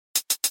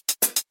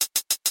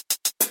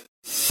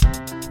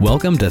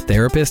Welcome to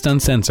Therapist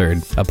Uncensored,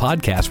 a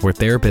podcast where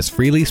therapists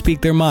freely speak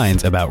their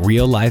minds about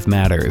real-life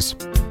matters.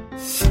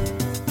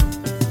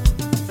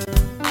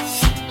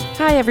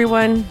 Hi,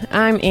 everyone.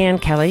 I'm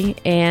Kelley,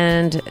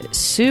 and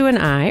Sue and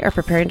I are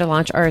preparing to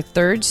launch our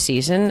third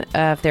season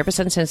of Therapist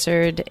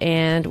Uncensored,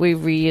 and we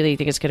really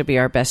think it's going to be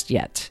our best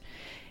yet.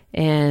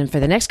 And for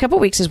the next couple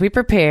weeks as we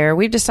prepare,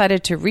 we've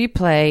decided to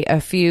replay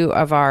a few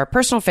of our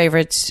personal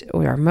favorites,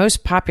 our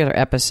most popular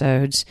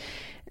episodes,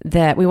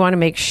 that we want to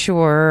make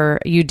sure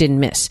you didn't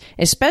miss,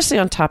 especially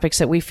on topics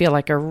that we feel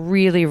like are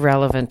really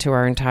relevant to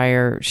our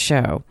entire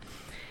show.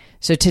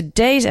 So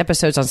today's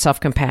episode's on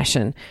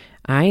self-compassion.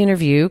 I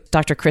interview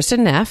Dr.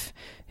 Kristen Neff,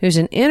 who's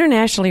an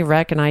internationally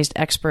recognized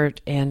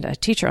expert and a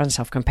teacher on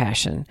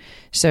self-compassion.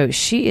 So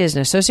she is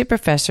an associate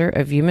professor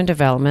of human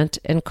development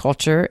and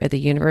culture at the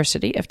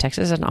University of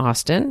Texas in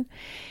Austin.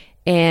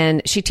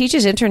 And she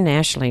teaches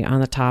internationally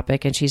on the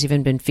topic, and she's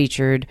even been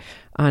featured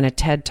on a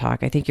TED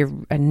Talk.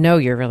 I know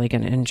you're really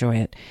going to enjoy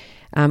it.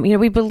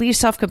 We believe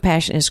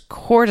self-compassion is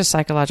core to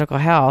psychological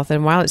health.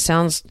 And while it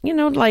sounds,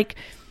 like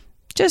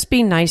just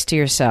be nice to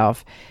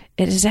yourself,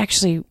 it is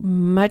actually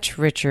much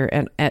richer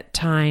and at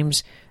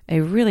times a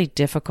really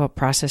difficult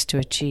process to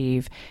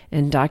achieve.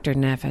 And Dr.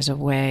 Neff has a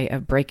way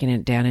of breaking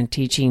it down and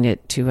teaching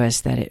it to us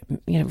that it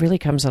really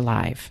comes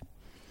alive.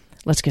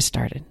 Let's get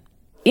started.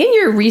 In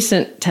your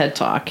recent TED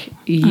Talk,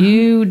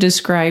 you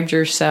described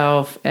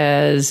yourself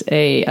as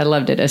I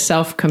loved it, a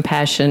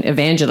self-compassion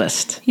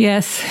evangelist.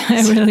 Yes,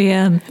 I really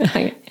am.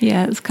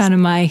 Yeah, it's kind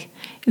of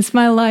it's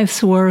my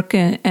life's work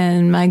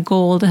and my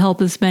goal to help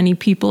as many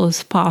people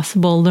as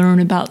possible learn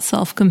about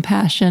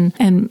self-compassion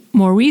and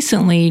more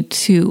recently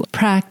to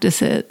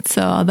practice it.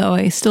 So although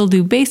I still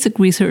do basic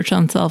research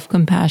on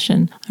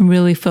self-compassion, I'm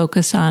really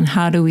focused on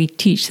how do we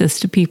teach this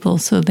to people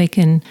so they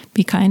can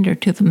be kinder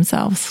to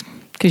themselves.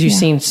 Because you've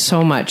seen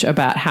so much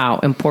about how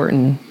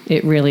important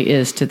it really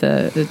is to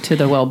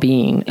the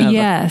well-being.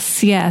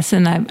 Yes,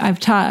 and I've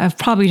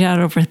probably taught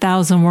over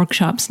 1,000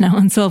 workshops now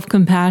on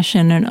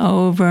self-compassion, and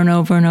over and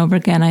over and over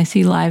again, I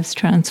see lives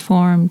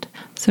transformed.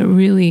 So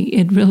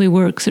it really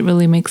works. It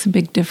really makes a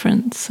big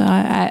difference. So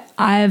I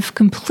have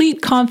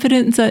complete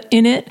confidence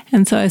in it,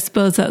 and so I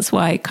suppose that's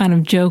why I kind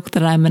of joke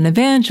that I'm an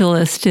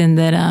evangelist in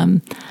that.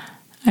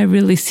 I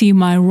really see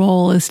my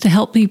role is to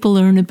help people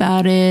learn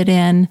about it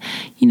and,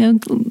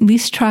 at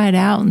least try it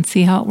out and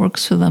see how it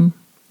works for them.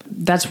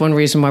 That's one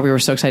reason why we were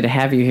so excited to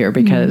have you here,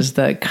 because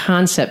the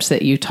concepts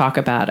that you talk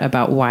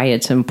about why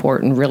it's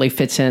important really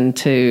fits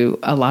into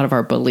a lot of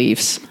our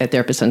beliefs at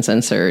Therapist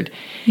Uncensored.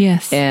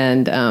 Yes.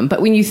 And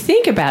but when you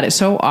think about it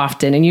so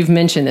often, and you've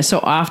mentioned this so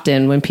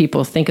often, when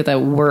people think of the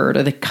word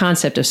or the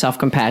concept of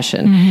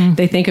self-compassion,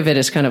 they think of it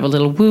as kind of a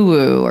little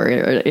woo-woo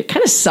or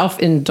kind of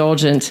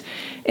self-indulgent.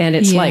 And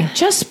it's like,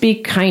 just be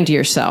kind to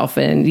yourself.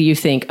 And you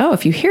think,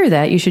 if you hear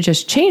that, you should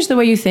just change the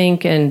way you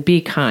think and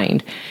be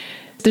kind.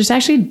 There's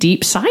actually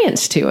deep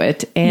science to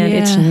it, and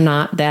it's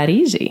not that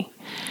easy.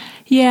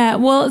 Yeah,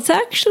 well, it's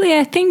actually,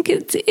 I think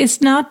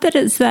it's not that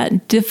it's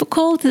that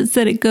difficult, it's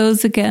that it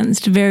goes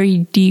against very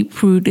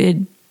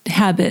deep-rooted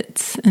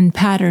habits and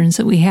patterns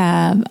that we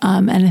have.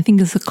 And I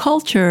think as a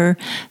culture,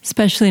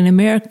 especially in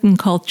American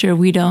culture,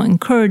 we don't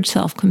encourage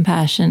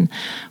self-compassion.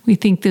 We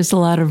think there's a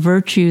lot of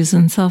virtues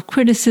in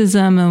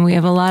self-criticism, and we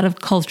have a lot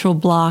of cultural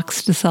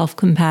blocks to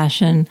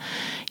self-compassion.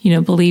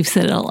 Beliefs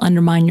that it'll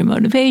undermine your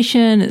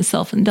motivation, it's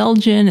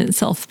self-indulgent, it's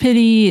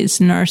self-pity, it's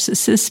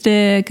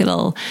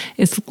narcissistic,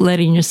 it's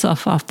letting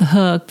yourself off the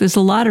hook. There's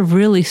a lot of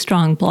really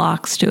strong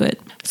blocks to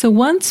it. So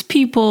once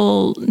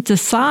people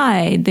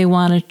decide they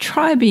want to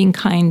try being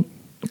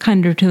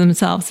kinder to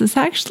themselves, it's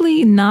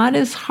actually not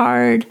as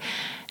hard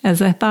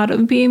as I thought it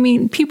would be. I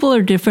mean, people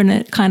are different.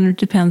 It kind of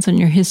depends on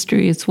your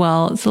history as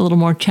well. It's a little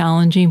more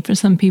challenging for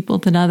some people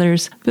than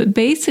others. But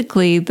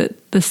basically,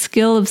 the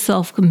skill of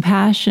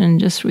self-compassion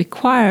just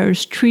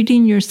requires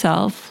treating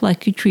yourself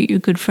like you treat your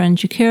good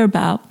friends you care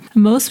about.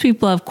 Most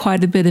people have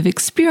quite a bit of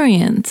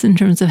experience in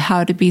terms of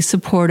how to be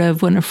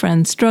supportive when a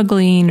friend's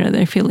struggling or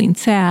they're feeling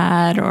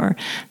sad or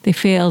they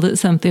failed at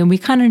something. We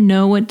kind of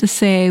know what to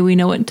say. We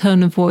know what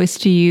tone of voice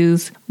to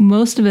use.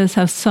 Most of us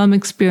have some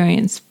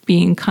experience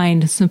being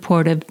kind and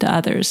supportive to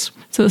others.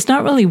 So it's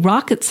not really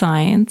rocket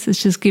science.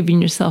 It's just giving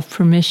yourself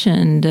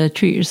permission to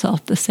treat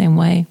yourself the same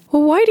way.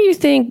 Well, why do you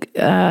think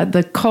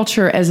the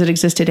culture as it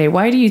exists today,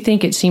 why do you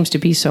think it seems to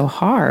be so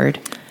hard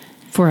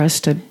for us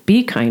to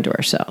be kind to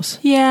ourselves?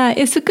 Yeah,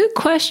 it's a good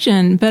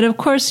question. But of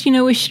course,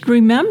 we should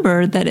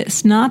remember that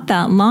it's not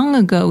that long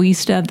ago we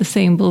used to have the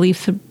same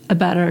beliefs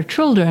about our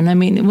children. I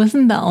mean, it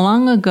wasn't that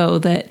long ago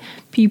that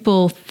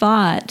people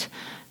thought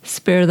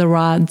spare the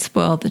rod,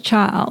 spoil the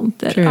child,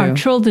 that our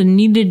children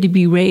needed to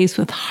be raised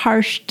with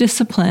harsh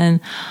discipline,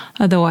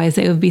 otherwise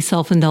they would be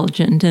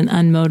self-indulgent and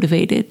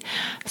unmotivated.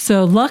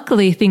 So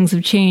luckily things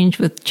have changed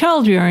with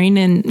child rearing,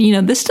 and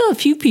there's still a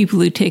few people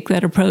who take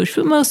that approach,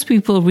 but most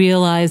people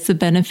realize the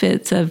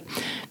benefits of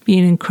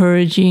being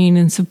encouraging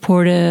and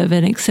supportive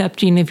and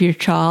accepting of your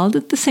child.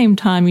 At the same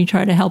time, you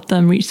try to help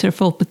them reach their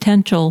full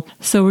potential.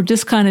 So we're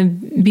just kind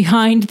of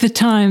behind the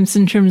times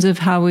in terms of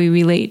how we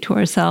relate to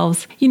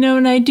ourselves.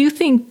 And I do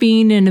think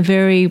being in a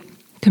very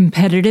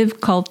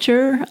competitive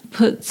culture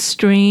puts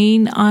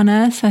strain on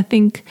us. I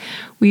think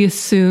we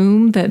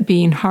assume that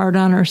being hard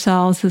on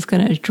ourselves is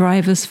going to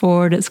drive us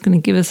forward. It's going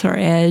to give us our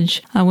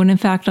edge. When in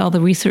fact, all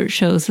the research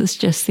shows it's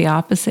just the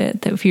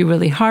opposite, that if you're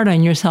really hard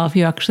on yourself,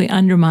 you actually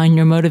undermine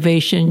your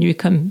motivation. You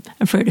become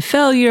afraid of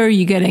failure.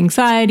 You get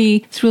anxiety.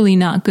 It's really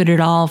not good at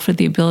all for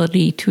the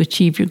ability to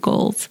achieve your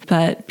goals.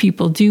 But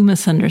people do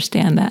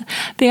misunderstand that.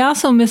 They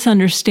also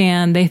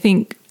misunderstand, they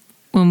think,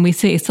 when we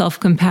say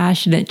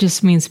self-compassion, it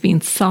just means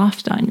being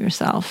soft on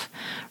yourself,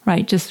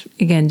 right? Just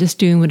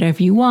doing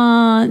whatever you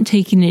want,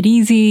 taking it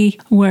easy,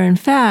 where in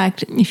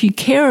fact, if you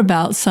care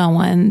about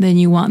someone, then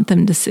you want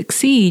them to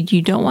succeed.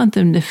 You don't want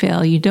them to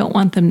fail. You don't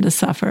want them to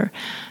suffer.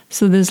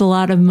 So there's a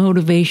lot of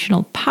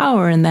motivational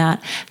power in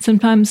that.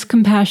 Sometimes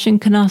compassion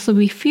can also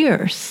be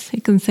fierce.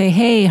 It can say,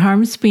 hey,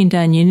 harm's being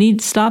done. You need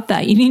to stop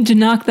that. You need to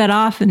knock that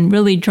off, and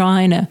really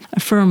drawing a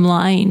firm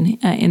line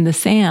in the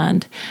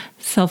sand.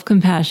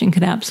 Self-compassion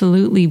can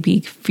absolutely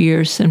be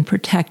fierce and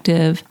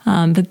protective.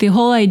 But the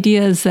whole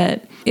idea is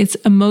that it's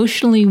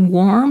emotionally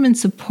warm and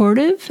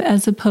supportive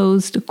as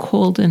opposed to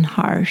cold and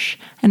harsh.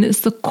 And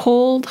it's the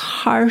cold,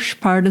 harsh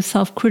part of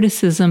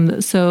self-criticism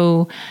that's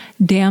so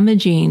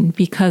damaging,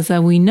 because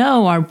we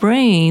know our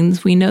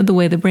brains, we know the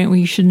way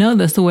you should know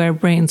this, the way our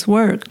brains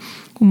work.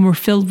 When we're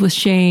filled with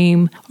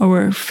shame or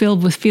we're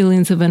filled with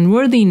feelings of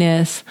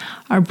unworthiness,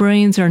 our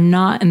brains are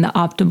not in the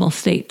optimal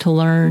state to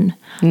learn.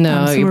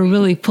 No. So we're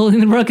really pulling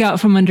the rug out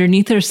from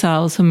underneath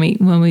ourselves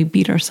when we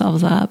beat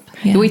ourselves up.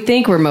 Yeah. We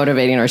think we're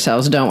motivating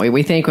ourselves, don't we?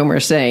 We think when we're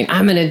saying,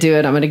 I'm going to do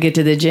it, I'm going to get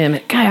to the gym.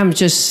 God, I'm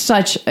just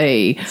such an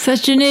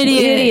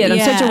idiot. Yeah.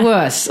 I'm such a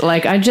wuss.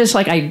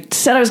 I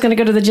said I was going to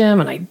go to the gym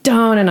and I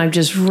don't, and I'm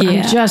just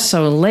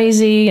so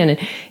lazy. And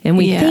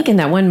we think in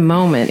that one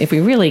moment, if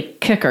we really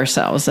kick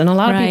ourselves, and a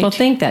lot of people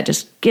think that,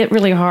 just get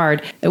really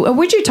hard.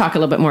 Would you talk a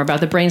little bit more about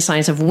the brain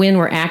science of when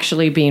we're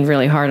actually being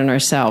really hard on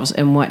ourselves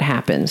and what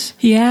happens?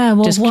 Yeah,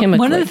 well,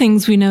 one of the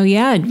things we know,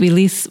 we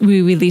release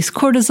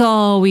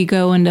cortisol, we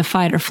go into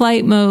fight or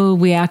flight mode,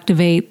 we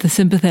activate the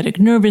sympathetic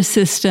nervous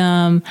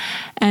system,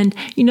 and,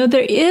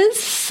 there is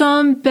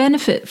some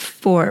benefit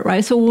for it,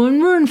 right? So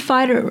when we're in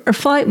fight or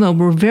flight mode,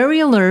 we're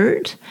very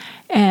alert.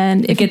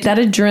 And get that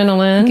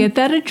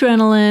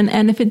adrenaline.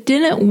 And if it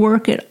didn't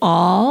work at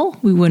all,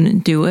 we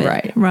wouldn't do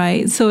it.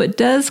 Right. So it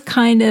does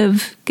kind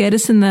of get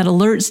us in that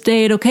alert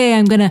state. Okay,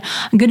 I'm gonna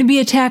be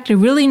attacked. I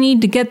really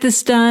need to get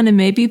this done, and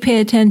maybe pay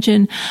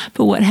attention.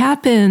 But what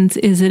happens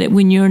is that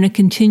when you're in a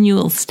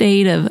continual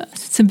state of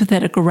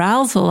sympathetic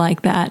arousal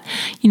like that,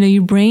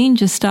 your brain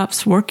just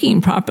stops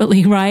working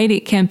properly, right?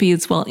 It can't be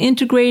as well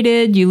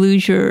integrated. You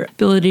lose your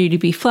ability to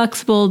be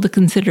flexible, to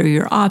consider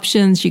your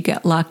options. You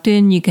get locked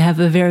in. You can have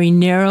a very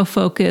narrow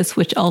focus,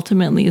 which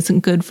ultimately isn't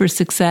good for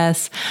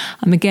success.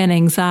 Again,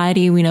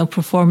 anxiety, we know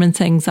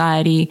performance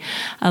anxiety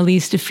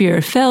leads to fear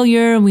of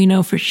failure. We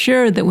know for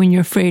sure that when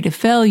you're afraid of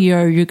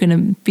failure, you're going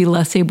to be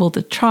less able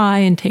to try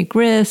and take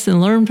risks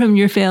and learn from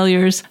your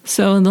failures.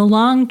 So in the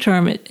long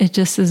term, it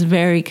just is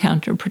very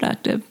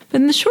counterproductive. But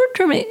in the short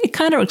term, it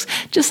kind of works,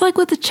 just like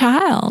with a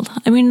child.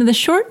 I mean, in the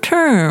short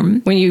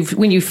term, when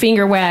you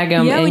finger wag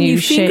them, when you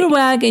finger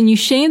wag and you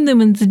shame them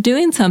into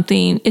doing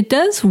something, it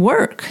does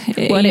work.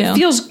 Well, it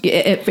feels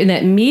in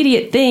that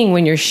immediate thing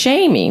when you're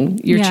shaming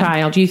your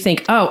child, you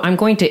think, "Oh, I'm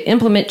going to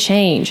implement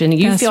change," and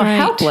you feel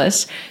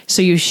helpless,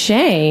 so you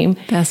shame.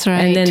 That's right.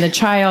 And then the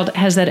child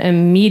has that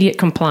immediate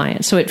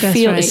compliance. So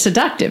it's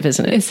seductive,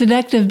 isn't it? It's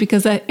seductive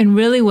because, and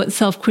really, what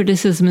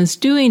self-criticism is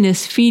doing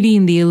is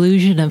feeding the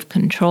illusion of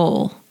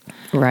control.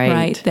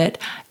 Right. That,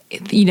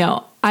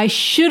 I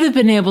should have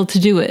been able to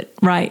do it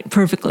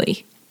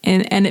perfectly.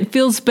 And it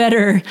feels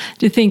better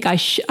to think I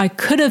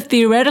could have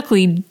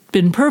theoretically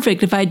been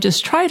perfect if I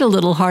just tried a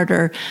little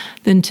harder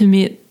than to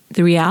meet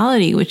the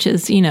reality, which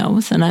is,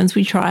 sometimes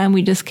we try and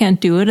we just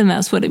can't do it. And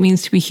that's what it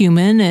means to be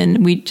human.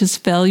 And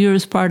failure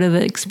is part of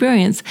the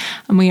experience.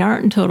 And we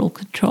aren't in total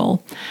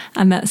control.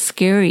 And that's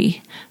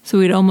scary. So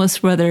we'd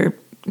almost rather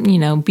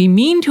be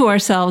mean to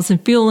ourselves and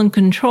feel in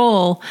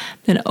control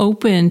than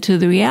open to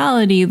the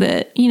reality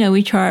that,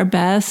 we try our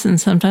best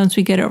and sometimes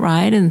we get it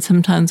right and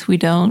sometimes we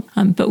don't.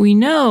 But we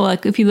know,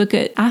 if you look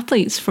at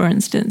athletes, for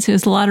instance,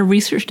 there's a lot of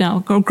research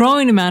now, a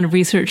growing amount of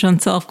research on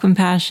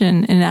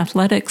self-compassion in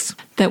athletics,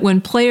 that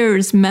when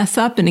players mess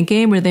up in a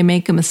game where they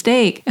make a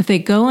mistake, if they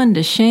go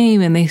into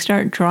shame and they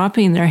start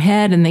dropping their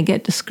head and they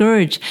get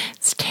discouraged,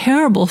 it's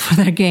terrible for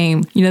their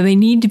game. They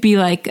need to be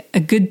like a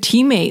good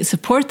teammate,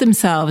 support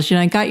themselves.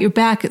 I got your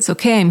back. It's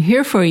okay. I'm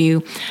here for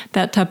you.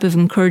 That type of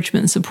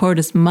encouragement and support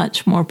is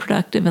much more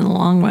productive in the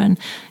long run.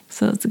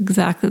 So it's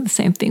exactly the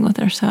same thing with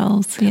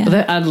ourselves. Yeah.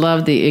 Well, I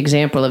love the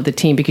example of the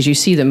team, because you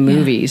see the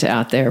movies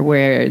out there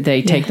where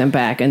they take them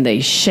back and they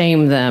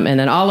shame them. And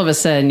then all of a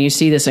sudden you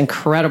see this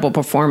incredible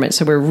performance.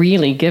 So we're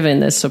really given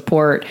this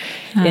support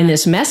in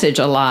this message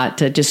a lot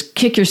to just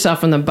kick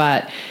yourself in the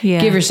butt,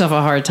 give yourself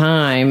a hard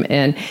time.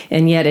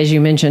 And yet, as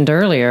you mentioned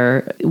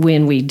earlier,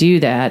 when we do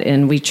that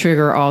and we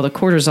trigger all the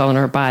cortisol in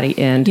our body,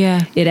 and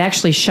it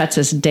actually shuts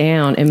us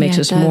down and makes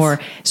us more.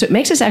 So it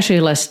makes us actually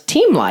less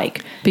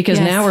team-like, because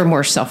now we're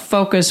more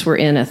self-focused. We're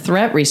in a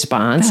threat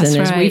response. That's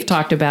and as we've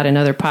talked about in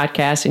other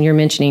podcasts, and you're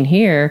mentioning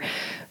here,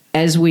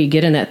 as we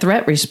get in that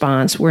threat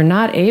response, we're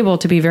not able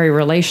to be very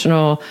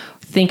relational,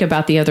 think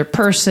about the other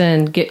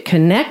person, get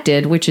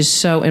connected, which is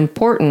so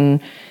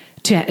important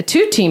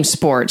to team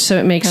sports. So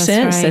it makes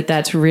sense that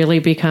that's really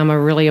become a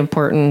really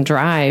important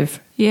drive.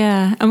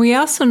 Yeah. And we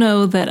also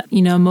know that,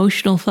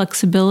 emotional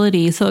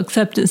flexibility, so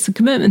acceptance and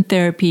commitment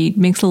therapy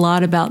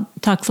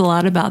talks a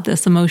lot about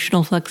this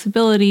emotional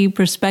flexibility,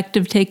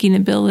 perspective taking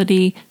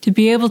ability. To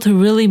be able to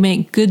really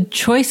make good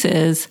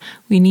choices,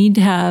 we need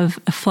to have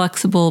a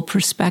flexible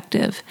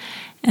perspective.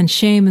 And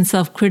shame and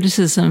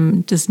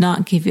self-criticism does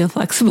not give you a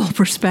flexible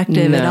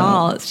perspective at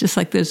all. It's just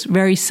like this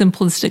very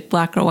simplistic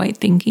black or white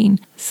thinking.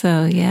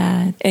 So,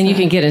 yeah. And you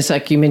can get, it's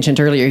like you mentioned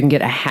earlier, you can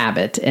get a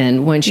habit.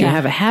 And once you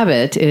have a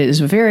habit, it is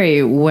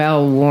very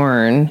well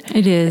worn.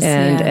 It is.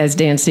 And as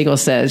Dan Siegel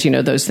says,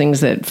 those things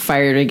that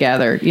fire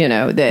together,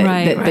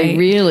 that they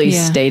really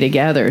stay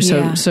together.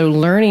 So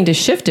learning to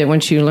shift it,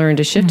 once you learn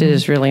to shift it,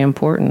 is really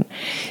important.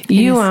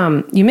 You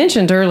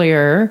mentioned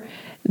earlier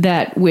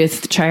that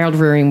with child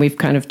rearing, we've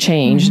kind of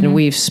changed and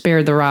we've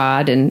spared the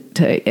rod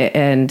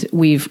and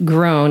we've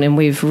grown and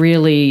we've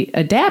really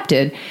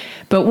adapted.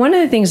 But one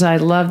of the things I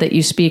love that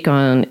you speak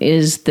on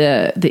is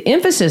the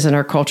emphasis in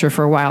our culture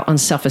for a while on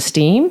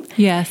self-esteem.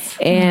 Yes.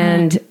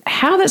 And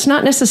how that's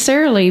not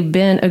necessarily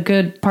been a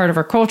good part of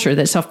our culture,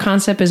 that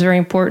self-concept is very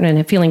important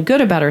and feeling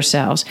good about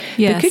ourselves.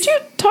 Yes. But could you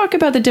talk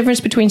about the difference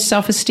between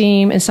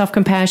self-esteem and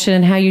self-compassion,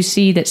 and how you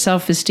see that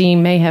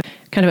self-esteem may have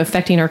kind of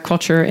affecting our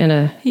culture in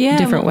a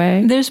different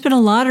way? There's been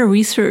a lot of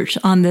research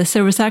on this.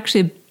 There was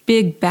actually a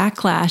big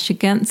backlash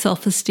against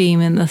self-esteem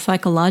in the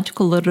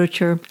psychological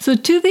literature. So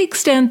to the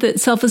extent that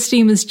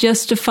self-esteem is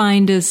just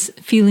defined as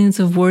feelings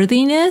of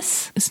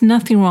worthiness, there's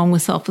nothing wrong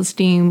with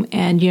self-esteem.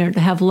 And, to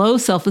have low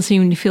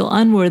self-esteem and you feel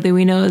unworthy,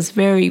 we know is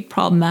very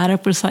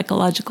problematic for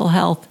psychological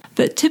health.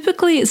 But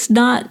typically it's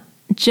not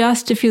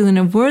just a feeling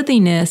of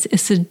worthiness,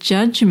 it's a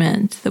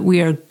judgment that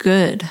we are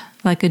good.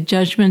 Like a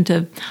judgment,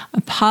 a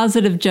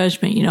positive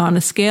judgment, on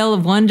a scale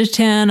of 1 to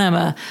 10, I'm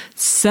a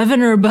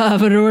 7 or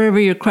above, or whatever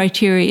your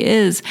criteria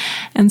is.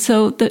 And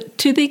so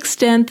to the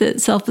extent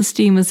that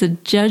self-esteem is a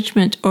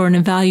judgment or an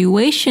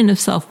evaluation of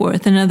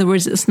self-worth, in other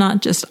words, it's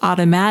not just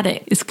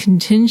automatic, it's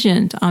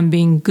contingent on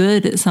being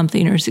good at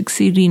something or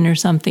succeeding or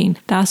something,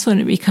 that's when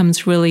it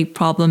becomes really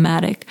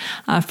problematic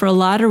for a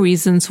lot of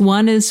reasons.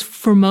 One is,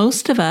 for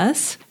most of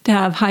us, to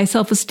have high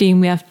self-esteem,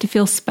 we have to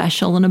feel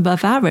special and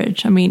above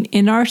average. I mean,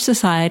 in our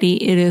society,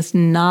 it is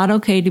not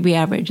okay to be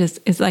average.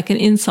 It's like an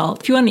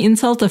insult. If you want to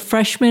insult a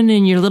freshman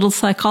in your little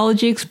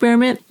psychology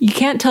experiment, you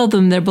can't tell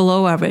them they're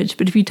below average.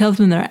 But if you tell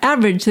them they're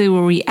average, they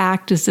will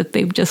react as if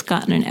they've just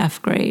gotten an F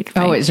grade.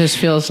 Right? Oh, it just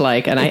feels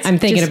like, and I'm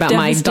thinking about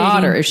my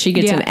daughter. If she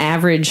gets an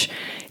average,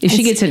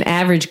 she gets an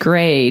average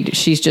grade,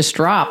 she's just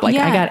dropped. Like,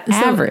 I got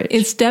average.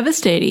 It's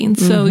devastating.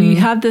 So you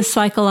have this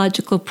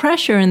psychological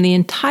pressure in the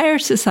entire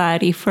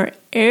society for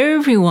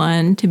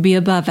everyone to be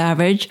above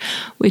average,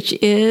 which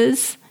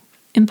is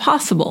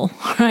impossible,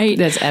 right?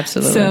 That's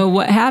absolutely. So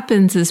what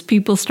happens is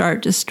people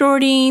start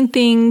distorting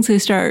things. They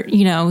start,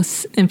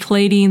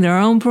 inflating their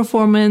own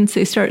performance.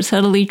 They start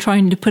subtly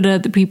trying to put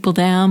other people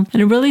down.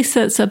 And it really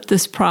sets up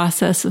this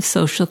process of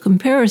social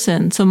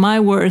comparison. So my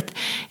worth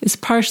is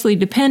partially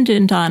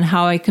dependent on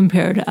how I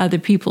compare to other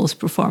people's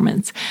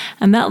performance.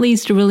 And that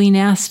leads to really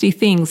nasty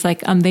things.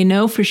 Like they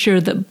know for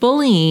sure that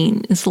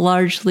bullying is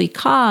largely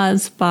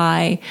caused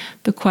by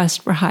the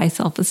quest for high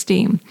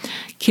self-esteem.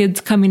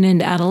 Kids coming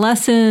into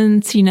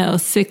adolescence,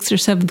 6th or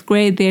 7th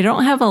grade, they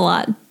don't have a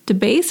lot to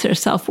base their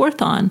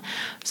self-worth on.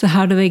 So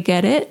how do they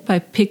get it? By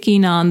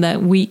picking on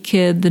that weak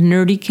kid, the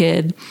nerdy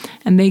kid,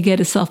 and they get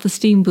a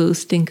self-esteem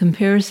boost in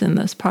comparison.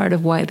 That's part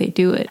of why they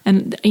do it.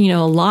 And, a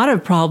lot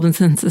of problems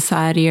in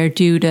society are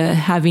due to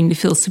having to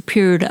feel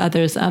superior to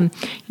others.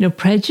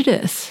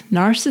 Prejudice,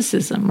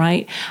 narcissism,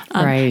 right?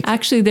 Right.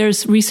 Actually,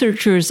 there's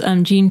researchers,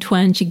 Jean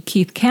Twenge and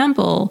Keith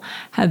Campbell,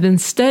 have been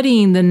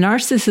studying the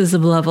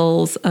narcissism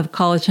levels of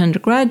college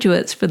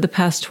undergraduates for the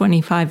past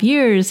 25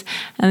 years,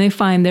 and they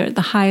find they're at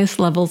the highest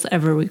levels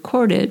ever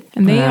recorded.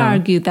 And they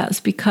argue that's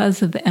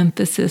because of the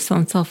emphasis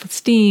on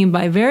self-esteem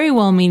by very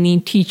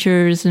well-meaning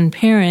teachers and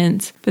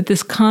parents. But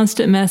this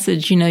constant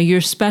message,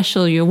 you're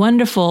special, you're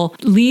wonderful,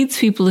 leads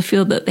people to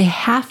feel that they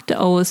have to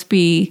always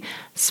be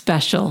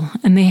special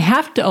and they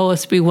have to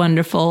always be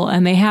wonderful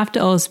and they have to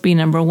always be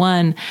number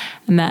one.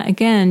 And that,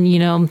 again,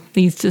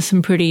 leads to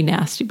some pretty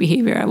nasty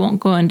behavior. I won't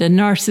go into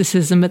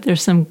narcissism, but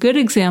there's some good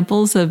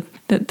examples of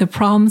the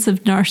problems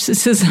of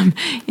narcissism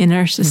in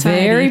our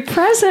society. Very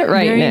present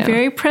right now.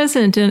 Very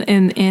present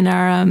in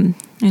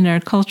our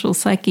cultural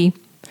psyche.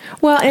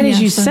 Well, and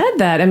as you said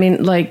that, I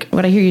mean, like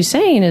what I hear you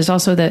saying is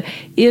also that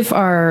if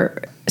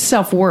our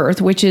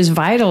self-worth, which is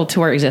vital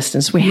to our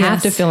existence, we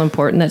have to feel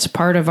important. That's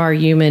part of our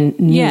human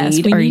need.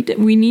 Yes,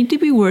 we need to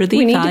be worthy,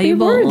 we need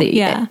valuable. to be worthy.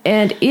 Yeah.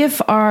 And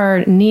if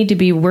our need to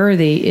be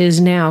worthy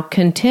is now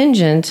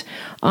contingent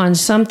on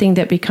something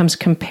that becomes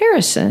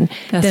comparison,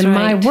 then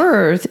my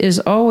worth is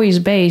always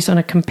based on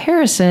a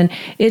comparison.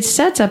 It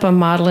sets up a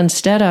model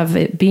instead of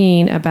it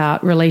being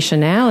about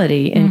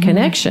relationality and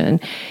connection.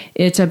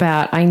 It's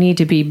about I need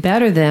to be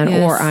better than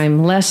or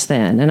I'm less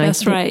than. And I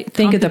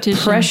think of the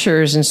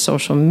pressures in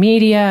social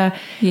media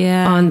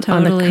on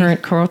the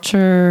current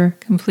culture.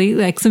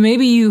 Completely. Like, so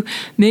maybe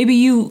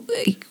you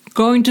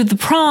going to the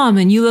prom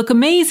and you look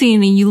amazing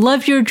and you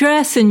love your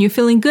dress and you're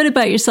feeling good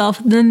about yourself.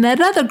 And then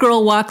that other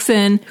girl walks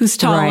in who's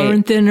taller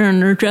and thinner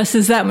and her dress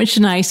is that much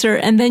nicer.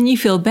 And then you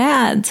feel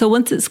bad. So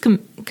once it's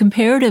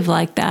comparative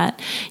like that,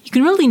 you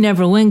can really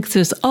never win because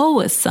there's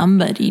always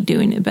somebody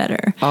doing it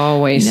better.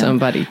 Always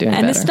somebody doing it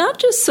better. And it's not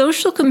just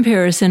social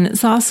comparison.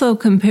 It's also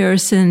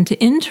comparison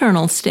to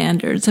internal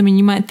standards. I mean,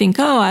 you might think,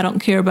 oh, I don't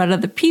care about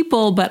other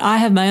people, but I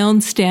have my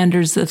own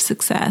standards of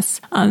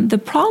success.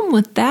 The problem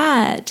with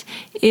that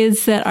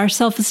is that our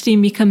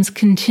self-esteem becomes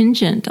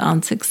contingent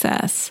on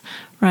success,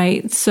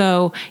 right?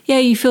 So,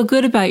 you feel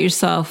good about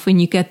yourself when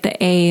you get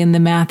the A in the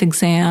math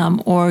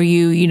exam, or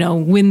you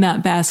win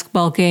that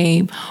basketball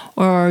game,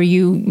 or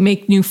you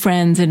make new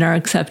friends and are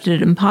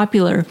accepted and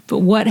popular. But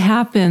what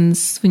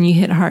happens when you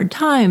hit hard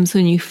times,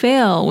 when you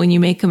fail, when you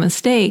make a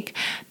mistake?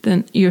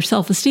 Then your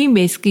self-esteem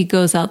basically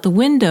goes out the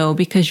window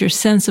because your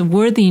sense of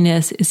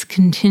worthiness is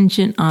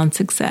contingent on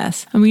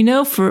success. And we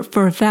know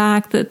for a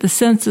fact that the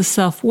sense of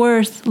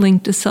self-worth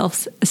linked to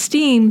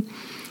self-esteem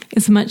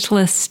is much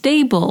less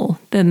stable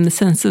than the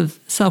sense of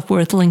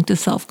self-worth linked to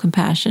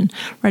self-compassion,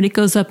 right? It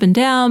goes up and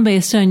down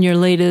based on your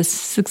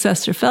latest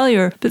success or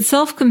failure. But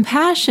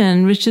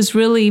self-compassion, which is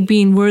really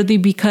being worthy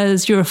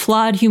because you're a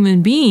flawed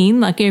human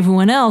being like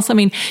everyone else, I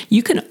mean,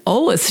 you can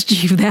always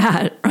achieve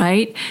that,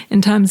 right?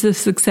 In times of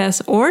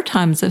success or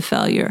times of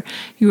failure.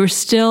 You are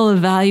still a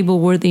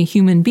valuable, worthy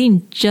human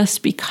being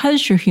just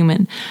because you're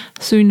human.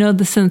 So we know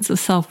the sense of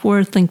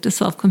self-worth linked to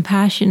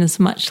self-compassion is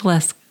much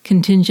less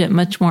contingent,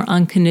 much more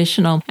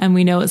unconditional, and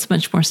we know it's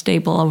much more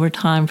stable over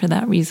time for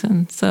that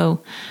reason.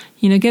 So,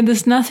 again,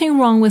 there's nothing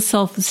wrong with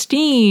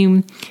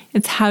self-esteem.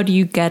 It's how do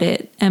you get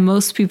it? And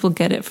most people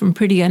get it from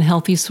pretty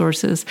unhealthy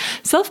sources.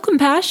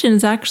 Self-compassion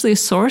is actually a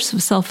source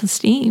of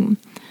self-esteem.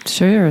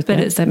 Sure, but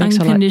it's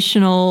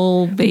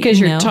unconditional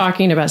because you're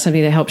talking about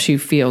something that helps you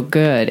feel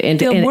good and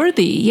feel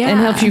worthy, and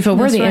helps you feel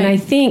worthy. Right. And I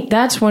think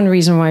that's one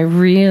reason why I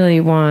really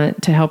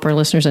want to help our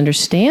listeners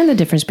understand the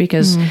difference.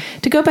 Because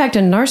to go back to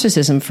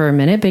narcissism for a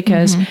minute,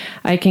 because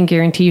I can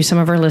guarantee you, some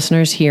of our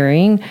listeners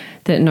hearing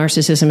that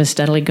narcissism is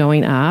steadily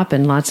going up,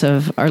 and lots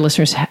of our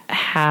listeners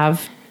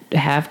have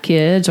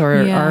kids or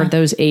are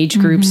those age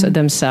groups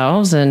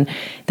themselves, and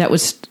that would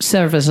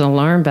serve as an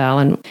alarm bell.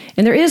 And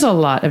there is a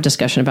lot of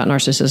discussion about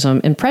narcissism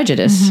and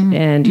prejudice,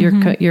 and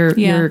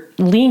you're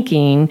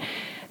linking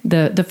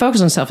the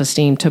focus on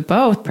self-esteem to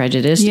both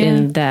prejudice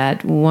in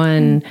that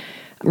one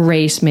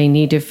race may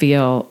need to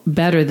feel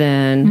better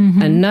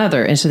than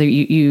another. And so that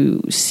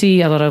you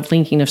see a lot of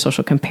linking of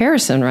social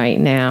comparison right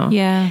now.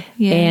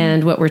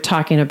 And what we're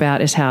talking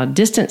about is how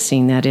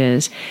distancing that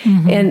is.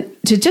 And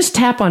to just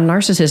tap on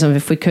narcissism,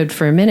 if we could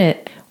for a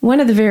minute, one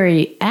of the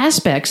very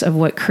aspects of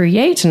what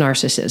creates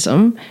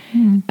narcissism,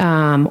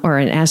 or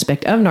an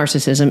aspect of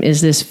narcissism,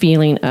 is this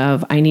feeling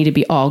of I need to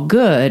be all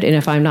good, and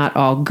if I'm not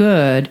all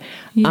good,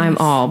 I'm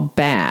all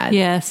bad.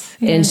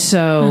 And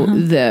so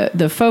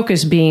the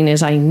focus being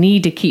is I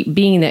need to keep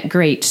being that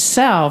great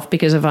self,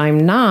 because if I'm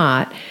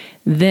not,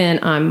 then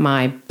I'm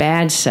my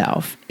bad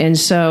self. And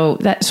so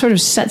that sort of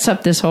sets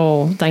up this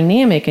whole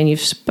dynamic, and you've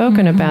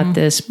spoken about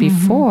this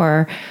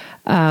before,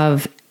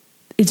 of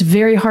it's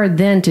very hard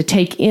then to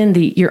take in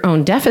your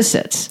own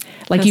deficits.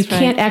 Like you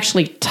can't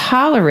actually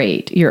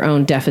tolerate your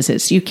own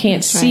deficits. You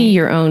can't see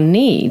your own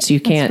needs.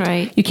 You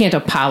can't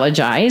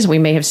apologize. We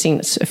may have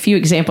seen a few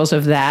examples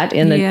of that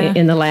in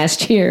the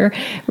last year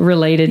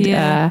related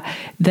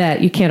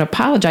that you can't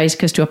apologize,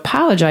 because to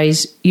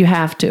apologize you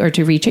have to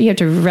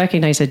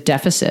recognize a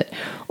deficit,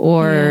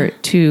 or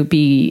to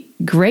be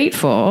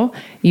grateful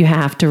you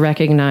have to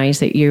recognize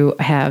that you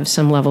have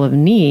some level of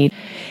need.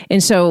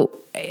 And so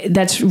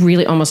that's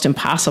really almost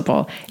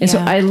impossible. And so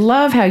I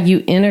love how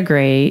you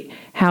integrate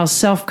how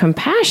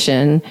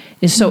self-compassion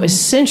is so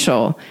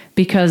essential,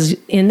 because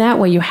in that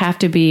way you have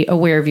to be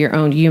aware of your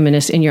own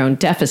humanness and your own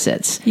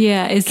deficits.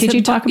 Could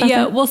you talk about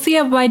that? Well,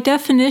 by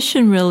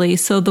definition, really.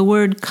 So the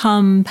word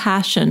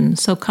compassion.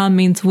 So come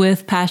means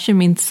with, passion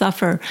means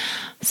suffer.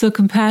 So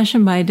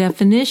compassion by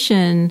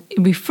definition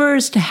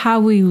refers to how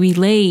we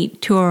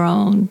relate to our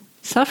own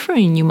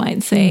suffering, you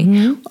might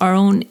say, our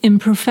own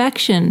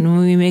imperfection,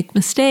 when we make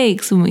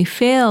mistakes, when we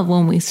fail,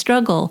 when we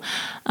struggle.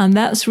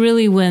 That's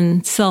really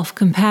when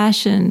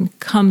self-compassion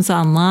comes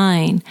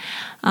online.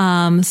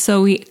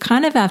 So we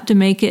kind of have to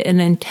make it an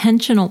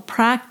intentional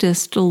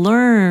practice to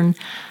learn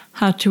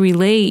how to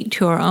relate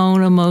to our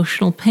own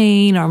emotional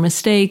pain, our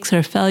mistakes,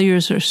 our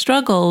failures, or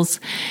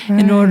struggles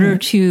in order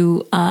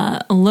to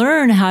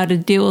learn how to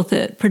deal with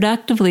it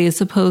productively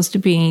as opposed to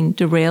being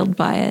derailed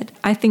by it.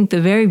 I think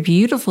the very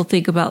beautiful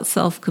thing about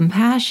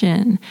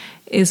self-compassion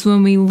is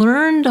when we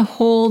learn to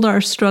hold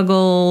our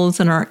struggles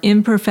and our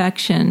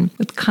imperfection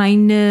with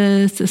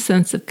kindness, a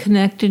sense of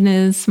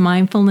connectedness,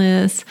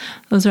 mindfulness.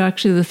 Those are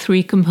actually the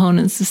three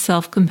components of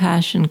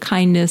self-compassion: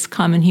 kindness,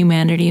 common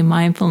humanity, and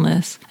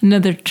mindfulness.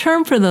 Another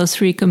term for those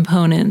three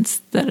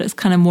components that is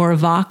kind of more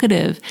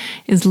evocative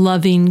is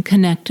loving,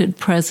 connected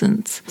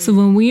presence. So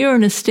when we are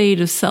in a state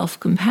of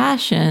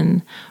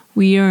self-compassion,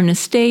 we are in a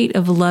state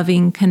of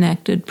loving,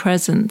 connected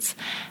presence.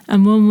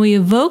 And when we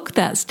evoke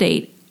that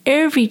state,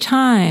 every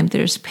time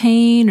there's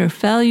pain or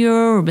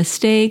failure or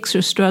mistakes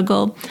or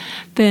struggle,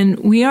 then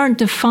we aren't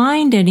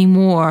defined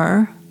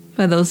anymore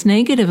by those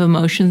negative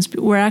emotions. But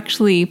we're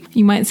actually,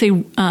 you might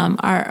say,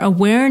 our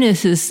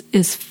awareness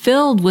is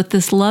filled with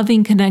this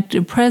loving,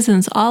 connected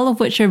presence, all of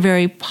which are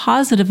very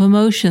positive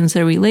emotions.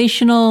 They're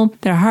relational,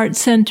 they're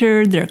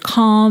heart-centered, they're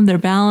calm, they're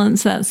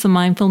balanced. That's the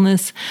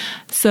mindfulness.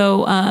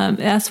 So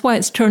that's why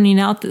it's turning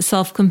out that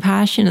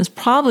self-compassion is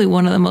probably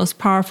one of the most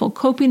powerful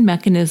coping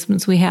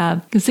mechanisms we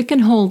have, because it can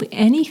hold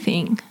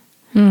anything.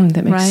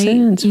 That makes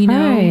sense. You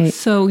know,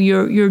 so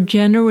you're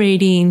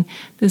generating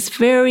this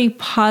very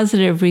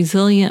positive,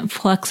 resilient,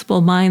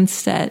 flexible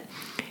mindset.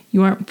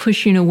 You aren't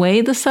pushing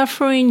away the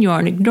suffering. You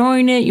aren't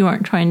ignoring it. You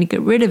aren't trying to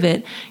get rid of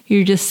it.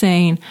 You're just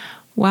saying,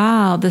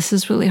 wow, this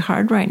is really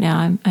hard right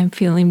now. I'm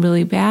feeling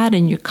really bad.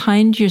 And you're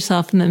kind to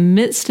yourself in the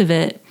midst of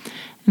it.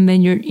 And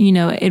then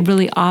it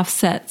really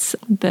offsets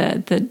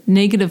the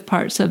negative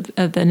parts of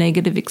the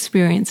negative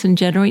experience and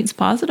generates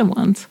positive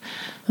ones.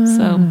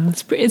 So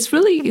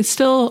it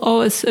still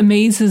always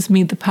amazes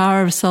me, the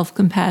power of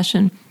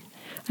self-compassion.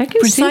 I can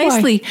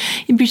precisely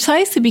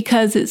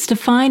because it's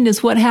defined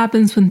as what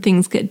happens when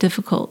things get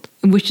difficult,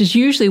 which is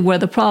usually where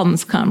the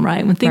problems come,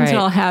 right? When things are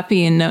all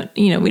happy and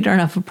we don't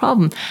have a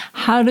problem.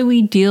 How do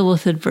we deal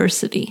with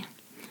adversity?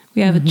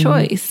 We have a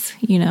choice,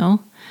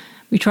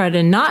 We try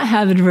to not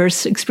have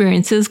adverse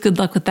experiences. Good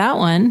luck with that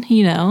one,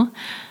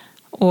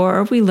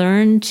 Or we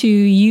learn to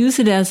use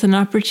it as an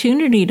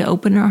opportunity to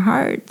open our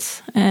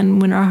hearts.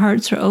 And when our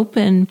hearts are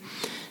open,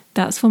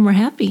 that's when we're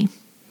happy,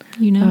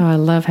 Oh, I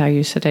love how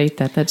you sedate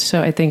that. That's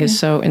so, I think, is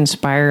so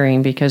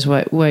inspiring, because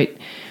what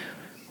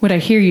I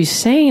hear you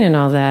saying and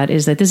all that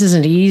is that this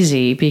isn't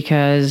easy,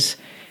 because,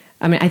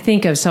 I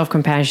think of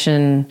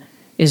self-compassion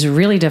is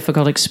really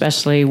difficult,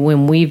 especially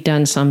when we've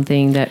done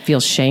something that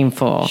feels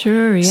shameful.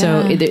 Sure, yeah.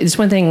 So it's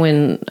one thing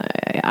when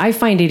I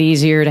find it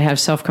easier to have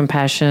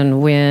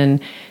self-compassion when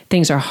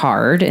things are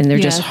hard and they're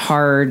just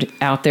hard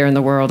out there in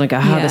the world and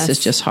go, this is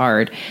just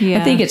hard. Yeah.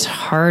 I think it's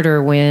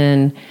harder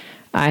when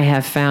I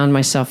have found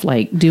myself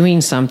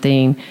doing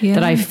something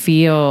that I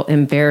feel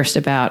embarrassed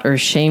about or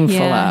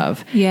shameful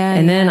of. Yeah.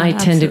 And then I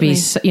tend to be,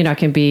 I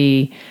can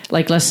be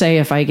let's say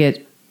if I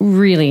get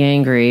really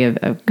angry.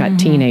 I've got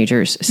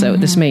teenagers, so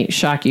this may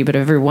shock you, but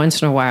every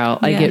once in a while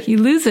you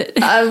lose it.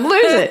 I lose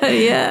it.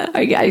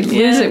 I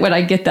lose it when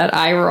I get that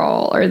eye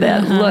roll or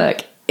that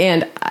look.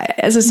 And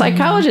as a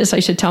psychologist, I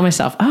should tell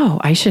myself,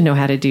 I should know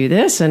how to do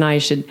this, and I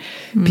should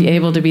be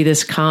able to be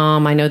this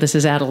calm. I know this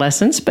is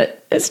adolescence,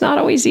 but it's not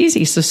always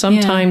easy. So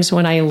sometimes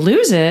when I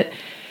lose it,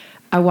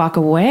 I walk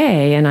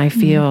away and I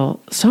feel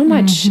so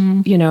much,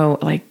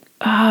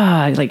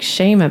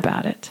 shame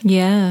about it.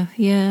 Yeah.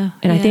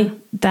 And I think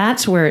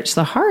that's where it's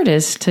the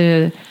hardest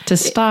to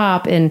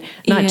stop and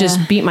not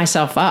just beat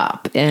myself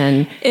up.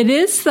 And it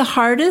is the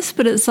hardest,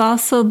 but it's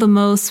also the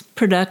most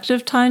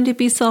productive time to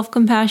be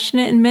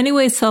self-compassionate. In many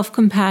ways,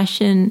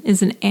 self-compassion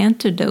is an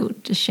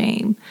antidote to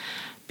shame,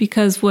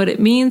 because what it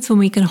means when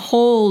we can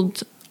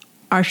hold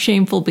our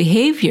shameful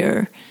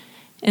behavior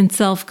and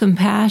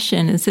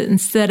self-compassion is that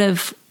instead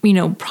of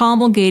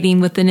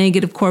promulgating with the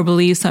negative core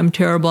beliefs, I'm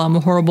terrible, I'm a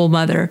horrible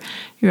mother,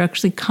 you're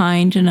actually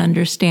kind and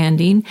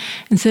understanding.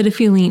 Instead of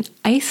feeling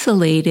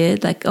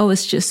isolated,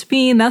 it's just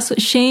me. And that's what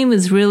shame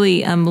is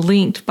really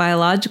linked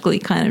biologically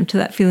kind of to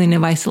that feeling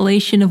of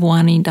isolation, of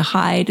wanting to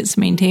hide. It's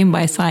maintained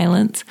by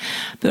silence.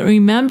 But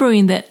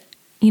remembering that,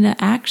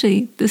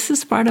 actually, this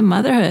is part of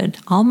motherhood.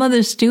 All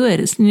mothers do it.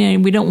 It's,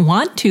 we don't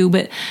want to,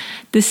 but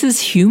this is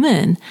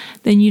human.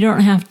 Then you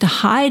don't have to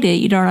hide it.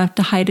 You don't have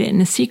to hide it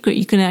in a secret.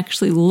 You can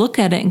actually look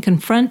at it and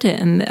confront it,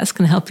 and that's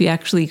going to help you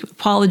actually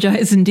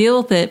apologize and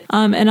deal with it.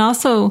 And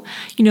also,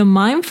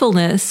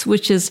 mindfulness,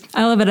 which is,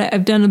 I love it.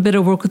 I've done a bit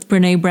of work with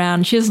Brene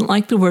Brown. She doesn't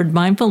like the word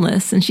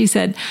mindfulness, and she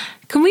said,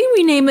 can we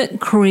rename it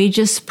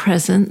courageous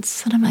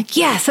presence? And I'm like,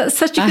 yes, that's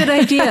such a good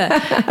idea.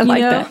 I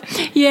like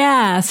that.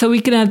 Yeah. So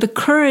we can have the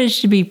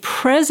courage to be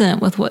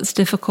present with what's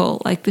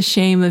difficult, like the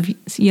shame of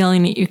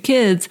yelling at your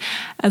kids,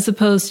 as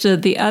opposed to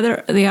the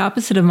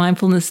opposite of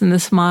mindfulness in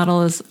this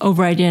model is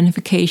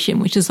over-identification,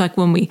 which is like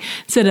when we,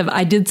 instead of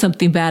I did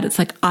something bad, it's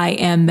like I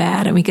am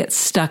bad, and we get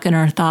stuck in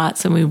our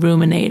thoughts and we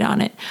ruminate on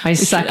it. I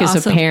suck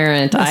as a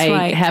parent.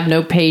 I have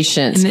no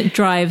patience. And it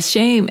drives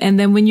shame. And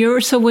then when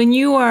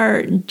you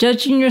are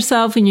judging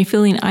yourself and you're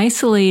feeling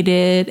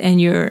isolated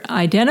and you're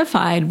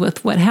identified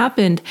with what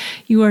happened,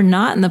 you are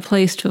not in the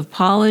place to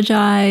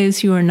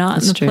apologize. You are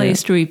not in the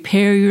place to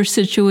repair your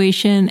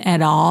situation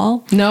at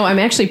all. No, I'm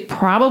actually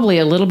probably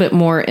a little bit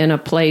more in a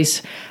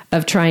place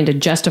of trying to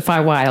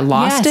justify why I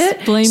lost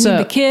it. Blaming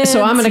the kids.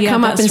 So I'm going to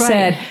come up and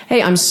said,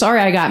 hey, I'm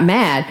sorry I got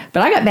mad,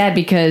 but I got mad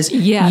because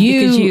you.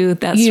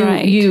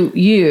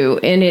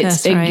 And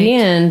it's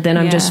again, then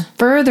I'm just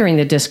furthering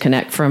the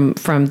disconnect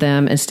from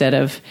them instead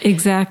of.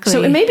 Exactly.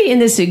 So maybe in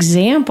this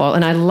example,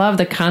 and I love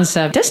the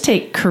concept, it does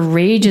take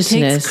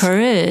courageousness. It takes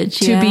courage.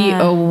 To be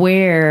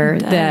aware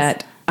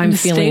that I'm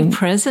feeling stay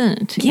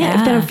present.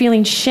 Yeah, that I'm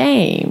feeling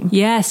shame.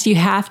 Yes, you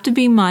have to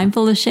be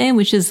mindful of shame,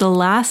 which is the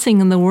last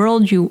thing in the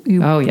world you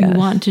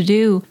want to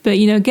do. But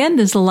again,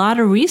 there's a lot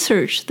of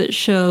research that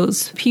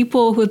shows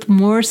people with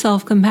more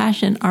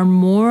self-compassion are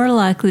more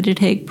likely to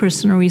take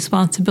personal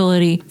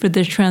responsibility for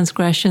their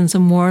transgressions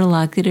and more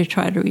likely to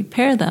try to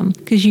repair them,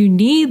 because you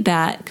need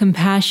that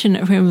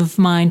compassionate frame of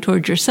mind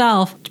towards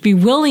yourself to be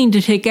willing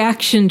to take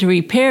action to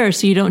repair,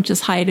 so you don't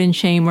just hide in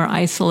shame or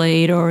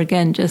isolate or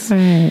again just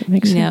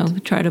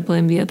try to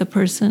blame the other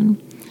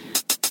person.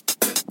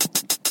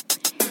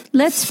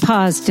 Let's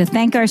pause to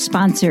thank our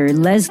sponsor,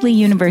 Lesley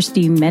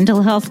University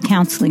Mental Health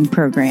Counseling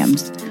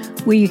Programs,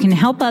 where you can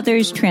help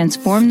others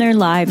transform their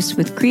lives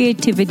with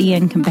creativity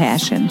and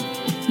compassion.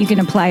 You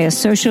can apply a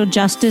social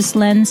justice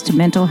lens to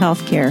mental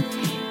health care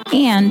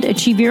and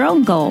achieve your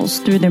own goals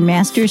through their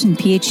master's and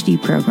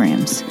PhD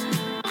programs.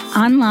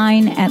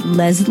 Online at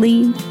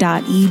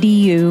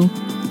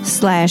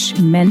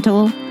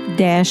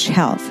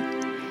leslie.edu/mental-health.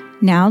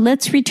 Now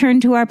let's return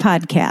to our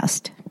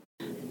podcast.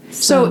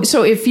 So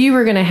if you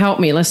were going to help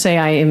me, let's say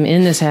I am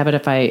in this habit,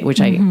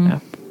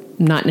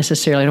 not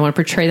necessarily, I don't want to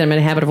portray that I'm in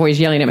a habit of always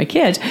yelling at my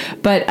kids,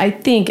 but I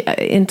think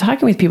in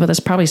talking with people, that's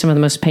probably some of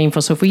the most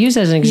painful. So if we use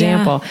that as an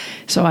example,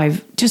 so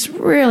I've just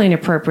really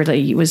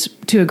inappropriately was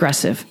too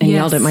aggressive and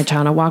yelled at my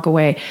child, I walk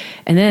away.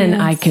 And then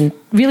I can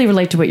really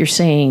relate to what you're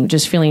saying,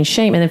 just feeling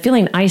shame and then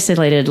feeling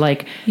isolated,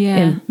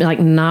 and like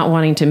not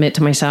wanting to admit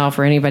to myself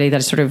or anybody that I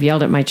sort of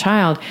yelled at my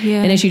child.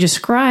 Yeah. And as you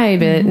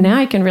describe it, now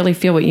I can really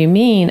feel what you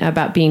mean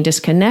about being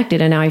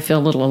disconnected. And now I feel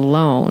a little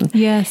alone.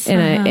 Yes.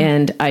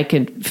 And I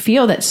could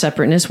feel that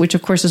separateness, which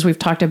of course, as we've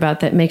talked about,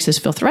 that makes us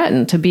feel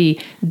threatened. To be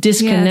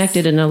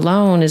disconnected and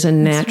alone is a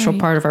natural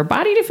part of our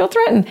body to feel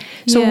threatened.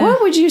 So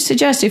what would you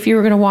suggest if you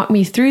were going to walk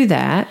me through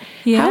that?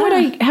 Yeah.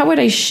 How would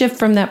I shift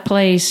from that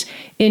place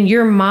in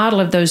your model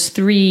of those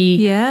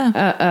three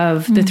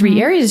the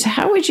three areas?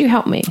 How would you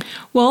help me?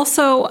 Well,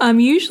 so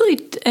usually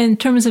in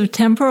terms of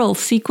temporal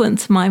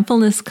sequence,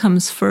 mindfulness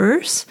comes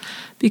first,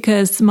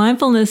 because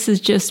mindfulness is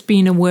just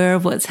being aware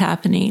of what's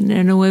happening.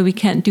 In a way, we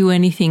can't do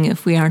anything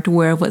if we aren't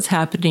aware of what's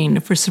happening,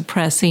 if we're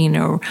suppressing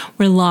or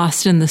we're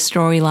lost in the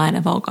storyline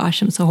of, oh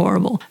gosh, I'm so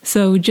horrible.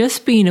 So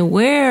just being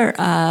aware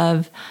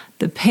of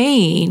the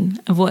pain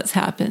of what's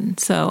happened.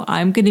 So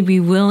I'm going to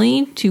be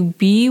willing to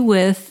be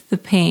with the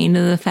pain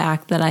of the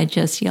fact that I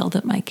just yelled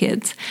at my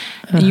kids.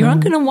 And you're not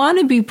going to want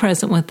to be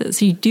present with it.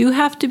 So you do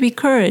have to be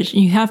courage,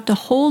 and you have to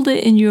hold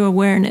it in your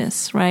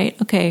awareness, right?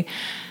 Okay,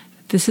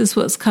 this is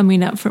what's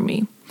coming up for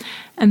me.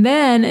 And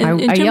then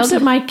I yelled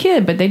at my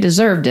kid, but they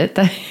deserved it.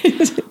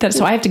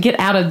 So I have to get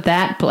out of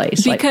that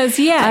place. Because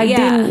they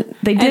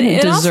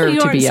didn't deserve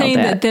to be yelled saying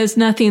at. That there's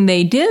nothing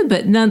they did,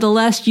 but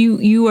nonetheless,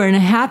 you are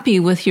happy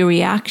with your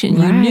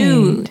reaction. You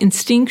knew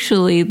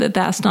instinctually that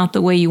that's not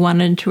the way you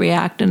wanted to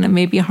react, and it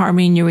may be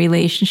harming your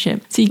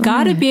relationship. So you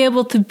got to be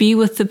able to be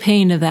with the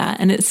pain of that,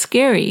 and it's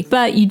scary.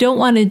 But you don't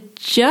want to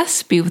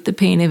just be with the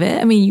pain of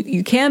it. I mean,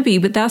 you can be,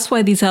 but that's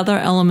why these other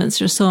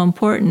elements are so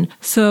important.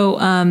 So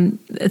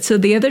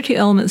the other two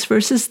elements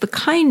versus the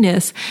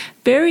kindness,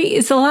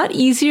 it's a lot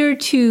easier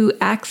to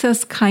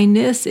access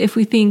kindness if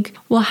we think,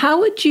 well, how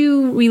would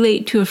you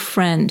relate to a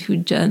friend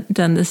who'd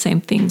done the same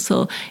thing?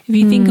 So if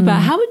you think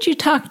about how would you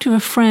talk to a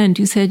friend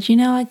who said,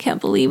 I can't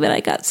believe it, I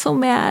got so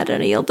mad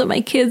and I yelled at my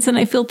kids and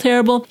I feel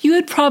terrible, you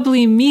would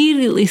probably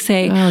immediately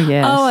say,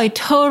 oh, I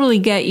totally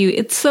get you.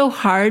 It's so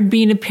hard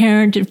being a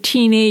parent of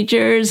teenagers,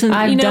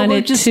 and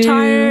we're just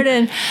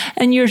tired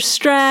and you're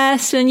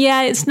stressed, and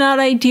it's not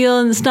ideal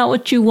and it's not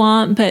what you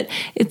want, but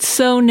it's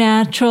so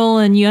natural,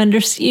 and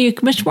you're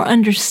much more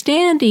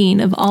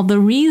understanding of all the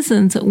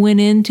reasons that went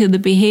into the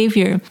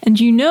behavior. And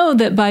you know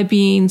that by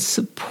being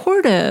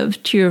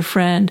supportive to your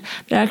friend,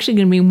 they're actually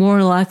going to be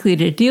more likely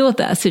to deal with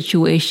that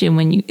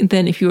situation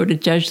than if you were to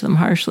judge them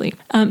harshly.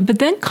 But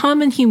then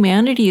common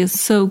humanity is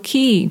so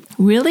key.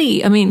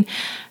 Really, I mean,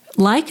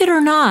 like it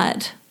or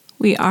not,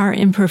 we are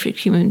imperfect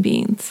human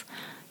beings.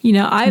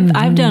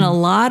 I've done a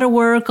lot of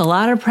work, a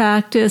lot of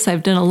practice.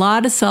 I've done a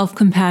lot of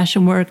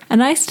self-compassion work,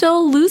 and I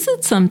still lose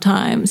it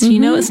sometimes.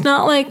 It's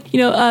not like,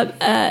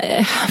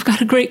 I've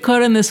got a great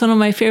quote on this. One of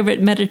my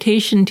favorite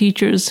meditation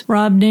teachers,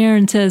 Rob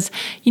Nairn, says,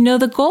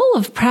 the goal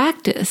of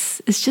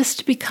practice is just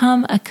to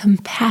become a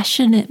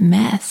compassionate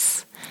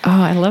mess. Oh,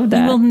 I love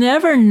that. You will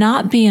never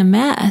not be a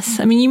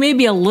mess. I mean, you may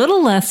be a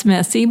little less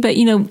messy, but,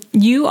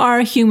 you are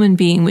a human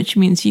being, which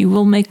means you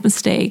will make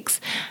mistakes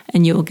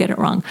and you will get it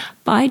wrong.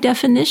 By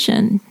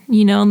definition,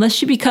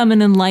 unless you become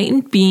an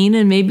enlightened being,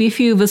 and maybe a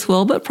few of us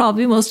will, but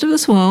probably most of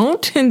us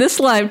won't in this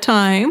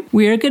lifetime,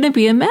 we're going to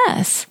be a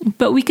mess.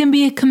 But we can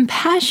be a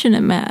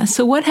compassionate mess.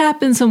 So what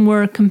happens when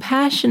we're a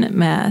compassionate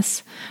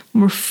mess?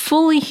 We're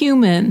fully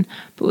human,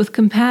 but with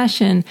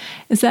compassion,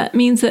 is that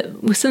means that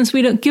since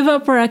we don't give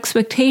up our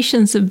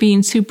expectations of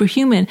being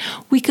superhuman,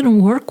 we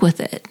can work with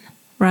it,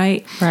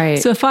 right?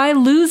 Right. So if I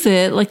lose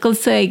it, like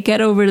let's say I get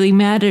overly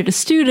mad at a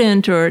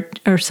student or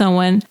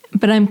someone,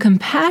 but I'm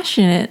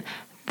compassionate,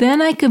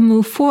 then I can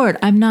move forward.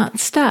 I'm not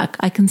stuck.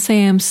 I can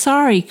say, I'm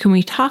sorry. Can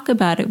we talk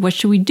about it? What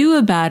should we do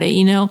about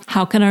it?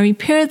 How can I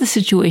repair the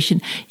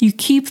situation? You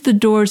keep the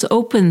doors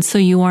open so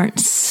you aren't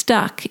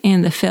stuck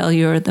in the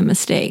failure or the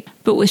mistake.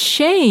 But with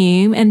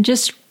shame and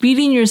just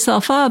beating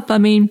yourself up,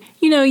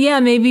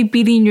 maybe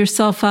beating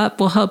yourself up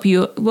will help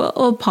you. Well,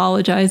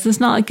 apologize. It's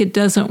not like it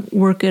doesn't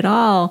work at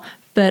all.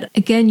 But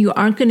again, you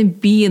aren't going to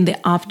be in the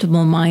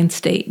optimal mind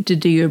state to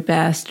do your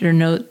best or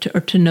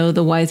to know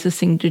the wisest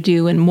thing to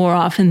do. And more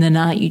often than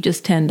not, you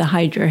just tend to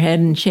hide your head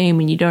in shame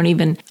and you don't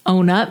even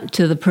own up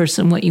to the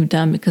person what you've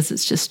done because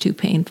it's just too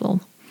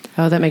painful.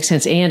 Oh, that makes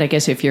sense. And I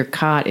guess if you're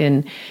caught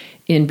in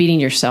beating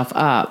yourself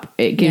up,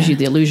 it gives you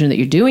the illusion that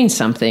you're doing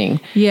something.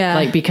 Yeah.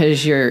 Like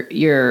because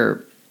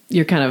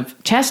you're kind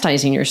of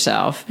chastising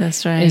yourself.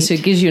 That's right. And so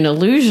it gives you an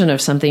illusion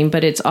of something,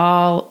 but it's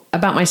all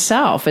about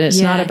myself. And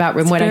it's not about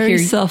what I hear. It's very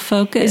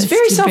self-focused. It's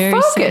very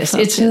self-focused.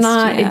 It's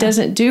not, it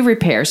doesn't do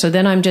repair. So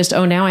then I'm just,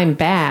 now I'm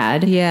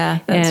bad. Yeah.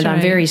 And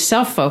I'm very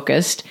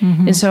self-focused.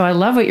 Mm-hmm. And so I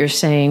love what you're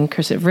saying,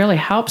 Chris. It really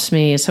helps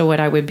me. So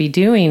what I would be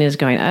doing is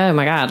going, oh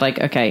my God,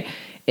 okay.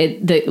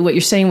 What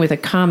you're saying with a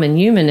common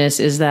humanness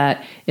is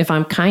that if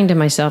I'm kind to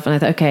myself and I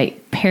thought, okay,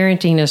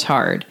 parenting is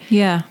hard.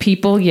 Yeah.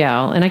 People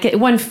yell. And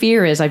one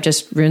fear is I've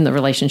just ruined the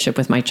relationship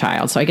with my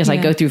child. So I guess I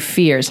go through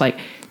fears like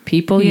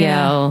people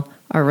yell.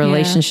 Our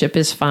relationship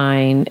is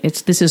fine.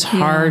 This is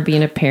hard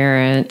being a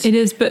parent. It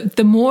is. But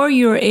the more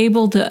you're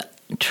able to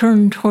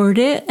turn toward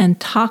it and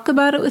talk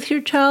about it with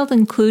your child,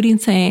 including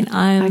saying,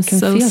 I'm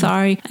so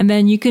sorry. And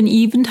then you can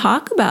even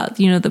talk about,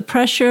 the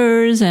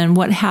pressures and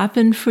what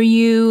happened for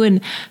you.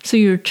 And so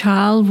your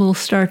child will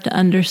start to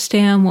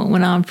understand what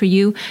went on for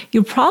you.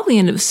 You'll probably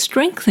end up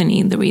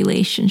strengthening the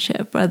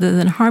relationship rather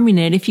than harming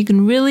it if you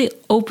can really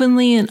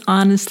openly and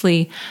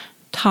honestly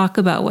talk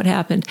about what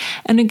happened.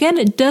 And again,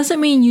 it doesn't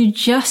mean you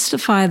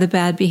justify the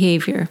bad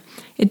behavior.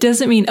 It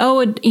doesn't mean,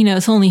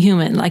 it's only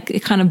human,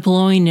 like kind of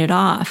blowing it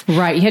off.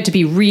 Right. You have to be,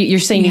 you're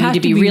saying you need to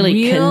be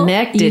really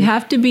connected. You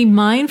have to be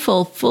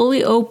mindful,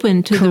 fully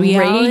open to the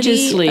reality.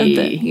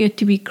 You have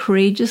to be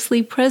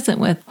courageously present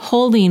with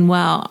holding,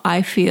 wow,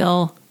 I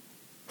feel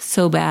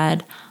so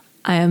bad.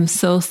 I am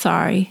so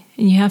sorry.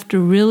 And you have to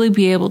really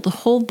be able to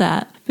hold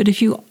that. But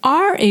if you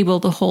are able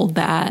to hold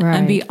that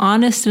and be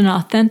honest and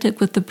authentic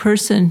with the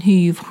person who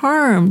you've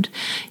harmed,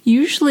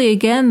 usually,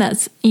 again,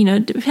 that's,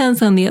 it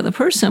depends on the other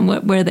person,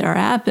 where they're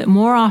at. But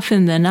more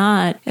often than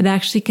not, it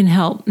actually can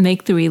help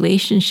make the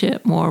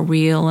relationship more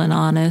real and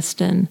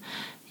honest and,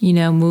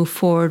 move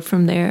forward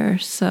from there.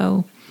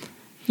 So,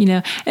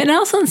 and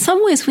also in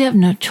some ways we have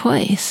no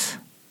choice.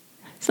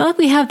 It's not like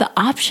we have the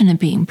option of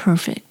being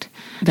perfect.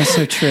 That's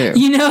so true.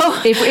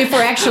 If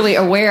we're actually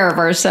aware of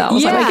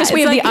ourselves, I guess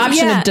we have the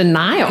option of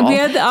denial. We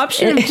have the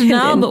option of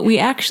denial, but we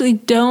actually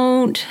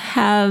don't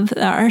have.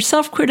 Our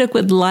self-critic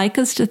would like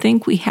us to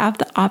think we have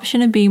the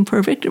option of being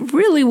perfect. It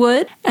really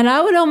would. And I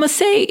would almost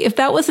say, if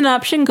that was an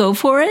option, go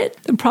for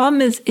it. The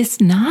problem is, it's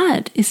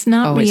not. It's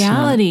not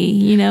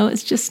reality.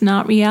 It's just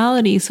not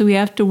reality. So we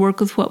have to work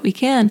with what we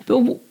can.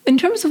 But in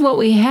terms of what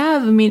we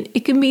have,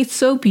 it can be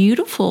so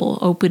beautiful,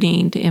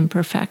 opening to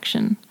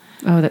imperfection.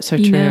 Oh, that's so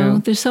true.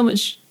 There's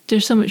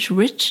so much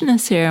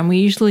richness here, and we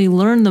usually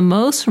learn the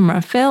most from our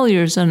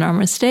failures and our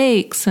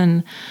mistakes,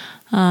 and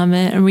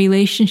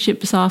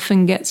relationships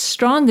often get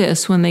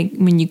strongest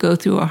when you go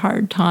through a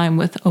hard time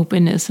with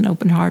openness and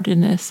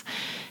open-heartedness.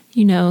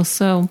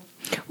 So.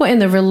 Well,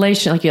 and the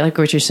relation, like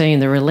what you're saying,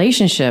 the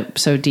relationship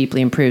so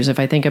deeply improves. If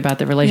I think about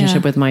the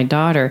relationship with my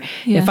daughter,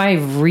 if I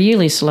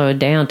really slowed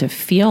down to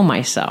feel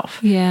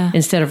myself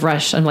instead of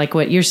rush, and like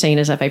what you're saying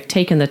is if I've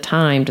taken the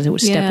time to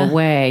step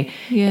away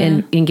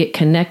and get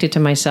connected to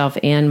myself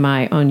and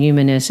my own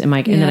humanness and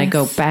then I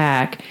go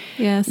back,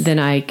 then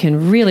I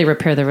can really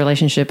repair the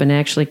relationship and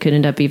actually could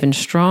end up even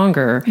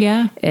stronger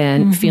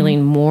and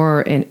feeling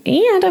more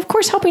and of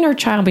course helping our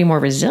child be more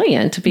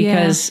resilient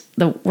because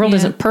the world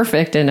isn't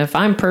perfect. And if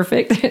I'm perfect,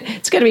 perfect.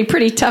 It's going to be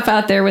pretty tough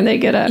out there when they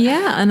get up.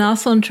 Yeah, and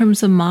also in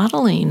terms of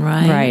modeling,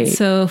 right? Right.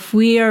 So if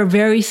we are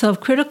very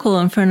self-critical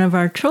in front of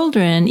our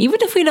children, even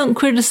if we don't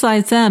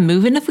criticize them,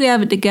 even if we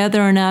have it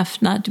together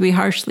enough not to be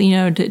harshly,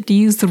 to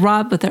use the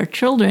rod with our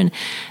children,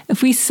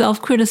 if we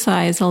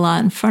self-criticize a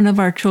lot in front of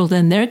our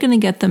children, they're going to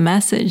get the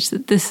message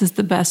that this is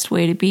the best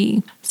way to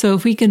be. So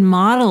if we can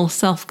model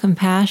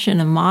self-compassion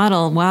and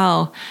model,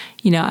 wow,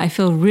 I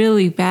feel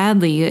really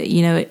badly.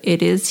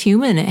 It is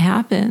human. It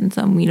happens.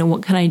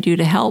 What can I do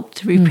to help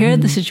to repair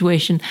the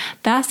situation?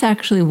 That's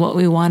actually what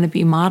we want to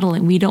be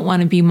modeling. We don't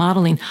want to be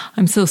modeling,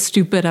 I'm so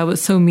stupid. I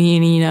was so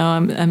mean.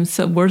 I'm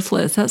so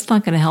worthless. That's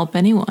not going to help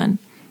anyone.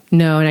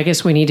 No, and I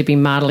guess we need to be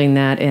modeling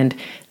that. And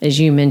as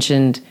you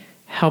mentioned,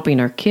 helping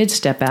our kids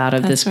step out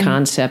of this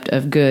concept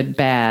of good,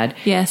 bad.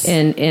 Yes.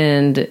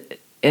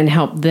 And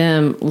help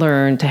them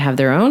learn to have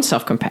their own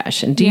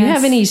self-compassion. Do you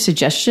have any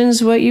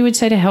suggestions what you would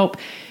say to help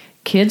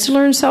kids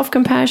learn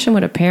self-compassion,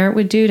 what a parent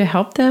would do to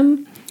help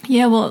them?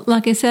 Yeah, well,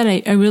 like I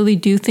said, I really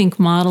do think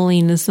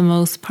modeling is the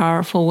most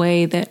powerful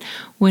way that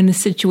when a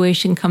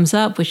situation comes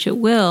up, which it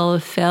will, a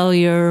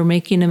failure or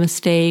making a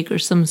mistake or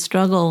some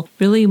struggle,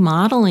 really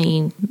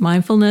modeling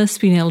mindfulness,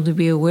 being able to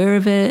be aware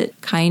of it,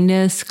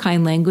 kindness,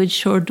 kind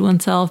language toward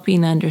oneself,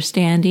 being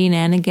understanding,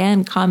 and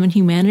again, common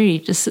humanity,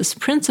 just this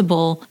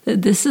principle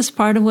that this is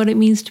part of what it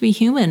means to be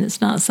human. It's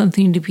not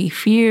something to be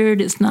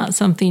feared. It's not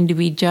something to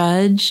be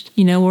judged.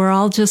 We're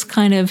all just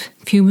kind of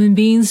human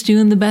beings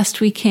doing the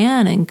best we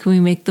can, and can we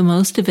make the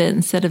most of it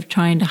instead of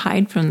trying to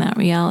hide from that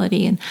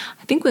reality? And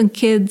I think when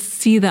kids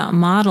see that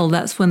model,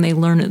 that's when they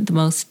learn it the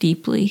most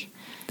deeply.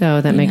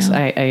 Oh, that makes,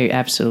 I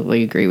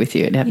absolutely agree with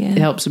you. It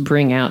helps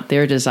bring out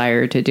their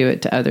desire to do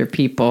it to other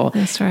people.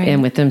 That's right.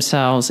 And with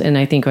themselves. And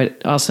I think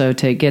also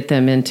to get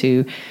them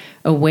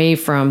away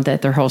from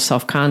that their whole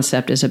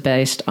self-concept is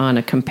based on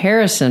a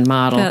comparison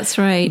model. That's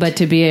right. But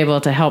to be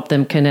able to help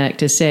them connect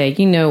to say,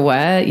 you know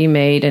what, you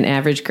made an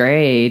average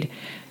grade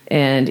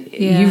and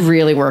you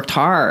really worked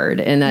hard.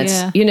 And that's,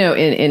 and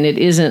it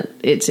isn't,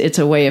 it's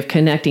a way of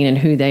connecting in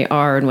who they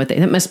are and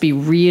that must be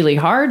really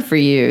hard for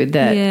you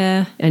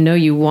that I know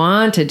you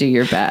want to do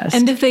your best.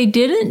 And if they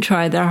didn't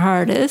try their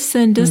hardest,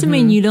 then doesn't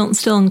mean you don't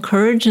still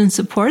encourage and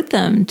support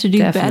them to do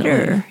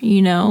better,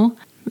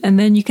 And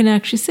then you can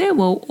actually say,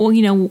 well,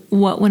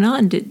 what went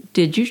on?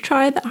 Did you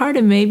try that hard?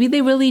 And maybe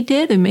they really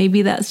did. And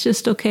maybe that's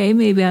just okay.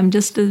 Maybe I'm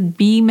just a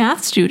B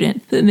math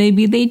student, but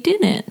maybe they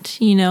didn't,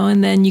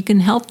 and then you can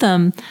help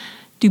them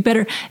do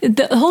better.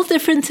 The whole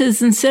difference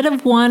is instead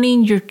of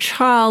wanting your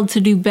child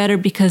to do better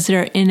because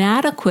they're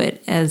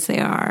inadequate as they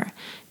are,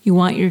 you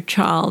want your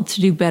child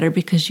to do better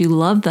because you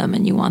love them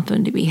and you want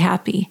them to be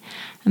happy.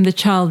 And the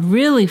child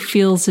really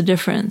feels the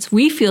difference.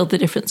 We feel the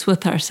difference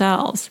with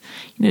ourselves.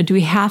 Do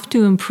we have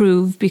to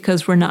improve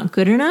because we're not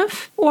good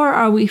enough? Or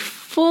are we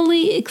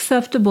fully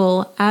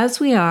acceptable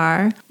as we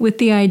are with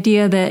the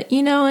idea that,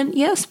 and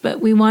yes, but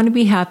we want to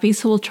be happy,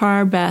 so we'll try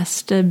our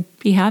best to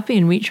be happy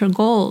and reach our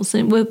goals.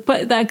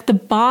 But the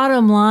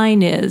bottom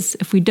line is,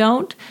 if we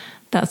don't,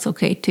 that's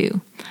okay too.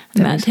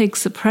 And that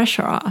takes the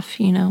pressure off,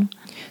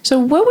 So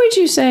what would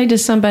you say to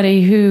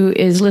somebody who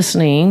is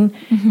listening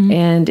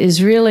and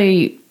is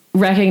really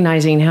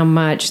recognizing how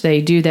much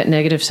they do that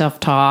negative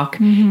self-talk,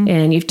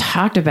 and you've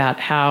talked about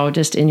how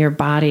just in your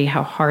body,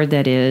 how hard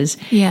that is.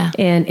 Yeah.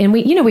 And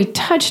we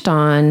touched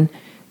on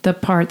the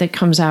part that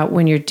comes out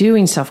when you're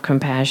doing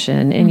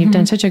self-compassion, and you've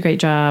done such a great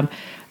job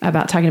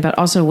about talking about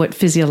also what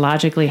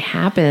physiologically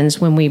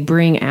happens when we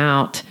bring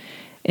out.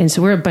 And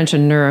so we're a bunch of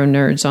neuro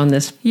nerds on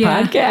this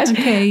podcast.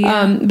 Okay,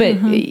 yeah.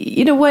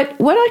 But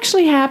what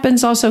actually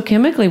happens also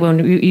chemically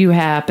when you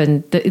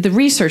happen, the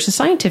research, the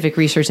scientific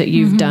research that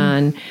you've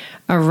done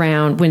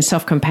around when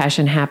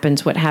self-compassion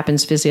happens, what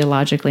happens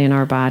physiologically in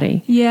our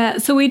body? Yeah,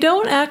 so we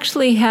don't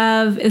actually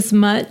have as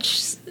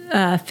much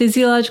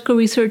physiological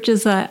research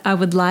as I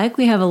would like.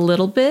 We have a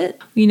little bit.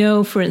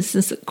 For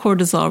instance, that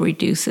cortisol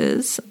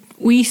reduces.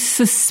 We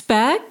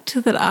suspect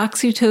that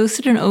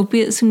oxytocin and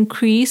opiates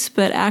increase,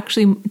 but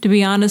actually, to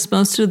be honest,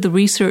 most of the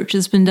research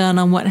has been done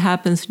on what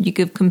happens when you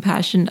give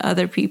compassion to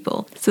other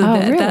people. So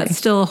that's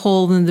still a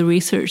hole in the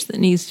research that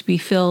needs to be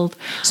filled.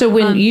 So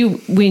when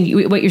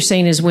what you're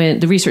saying is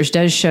when the research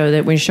does show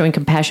that when you're showing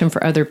compassion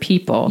for other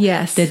people,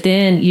 that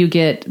then you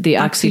get the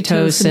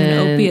oxytocin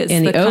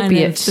and the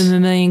opiates. Kind of the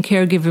mammalian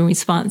caregiving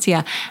response,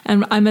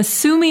 And I'm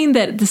assuming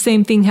that the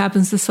same thing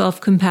happens to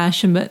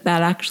self-compassion, but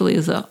that actually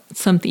is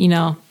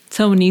something,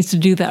 someone needs to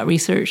do that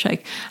research. I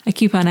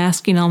keep on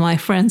asking all my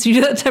friends who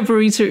do that type of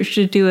research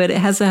to do it. It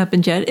hasn't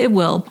happened yet. It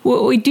will.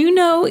 What we do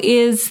know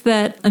is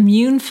that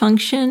immune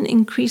function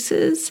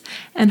increases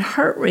and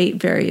heart rate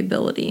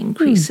variability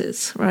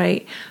increases,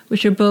 right?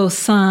 Which are both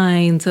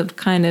signs of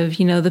kind of,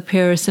 the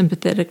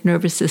parasympathetic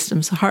nervous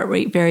system. So heart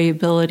rate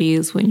variability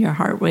is when your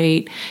heart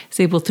rate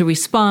is able to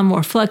respond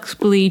more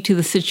flexibly to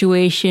the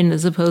situation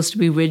as opposed to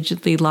be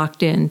rigidly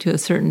locked into a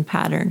certain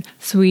pattern.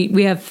 So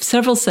we have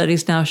several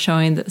studies now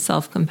showing that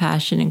self-compassion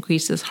self-compassion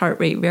increases heart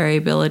rate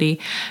variability.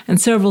 And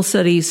several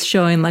studies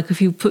showing, like,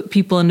 if you put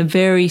people in a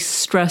very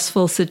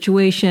stressful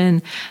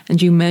situation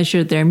and you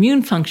measure their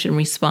immune function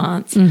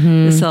response,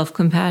 the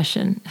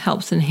self-compassion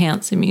helps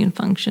enhance immune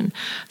function.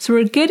 So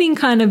we're getting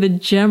kind of a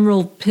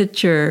general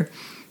picture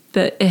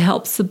that it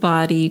helps the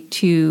body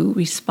to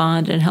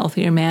respond in a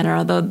healthier manner,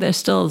 although there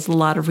still is a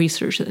lot of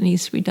research that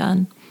needs to be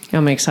done.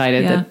 I'm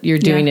excited that you're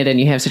doing it and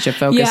you have such a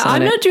focus on it.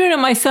 I'm not doing it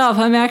myself.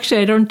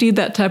 I don't do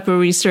that type of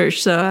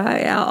research. So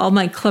all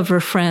my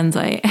clever friends,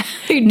 I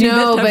do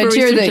that type of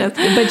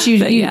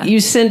research. You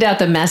send out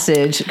the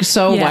message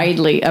so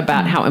widely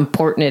about how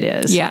important it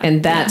is. Yeah.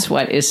 And that's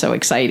what is so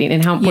exciting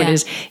and how important it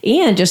is.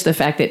 And just the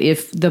fact that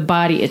if the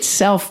body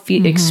itself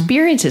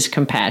experiences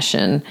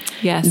compassion,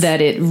 that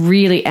it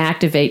really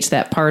activates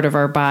that part of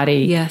our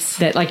body. Yes.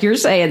 That, like you're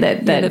saying,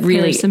 that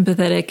really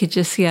parasympathetic, it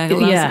just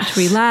allows it to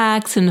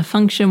relax and to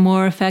function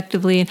more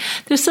effectively. And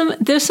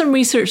there's some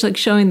research like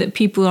showing that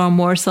people who are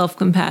more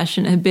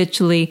self-compassionate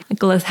habitually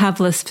have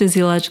less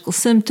physiological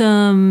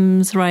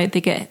symptoms, right?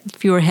 They get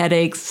fewer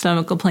headaches,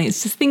 stomach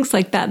complaints, just things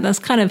like that. And that's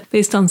kind of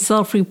based on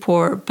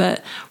self-report,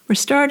 but we're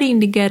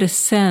starting to get a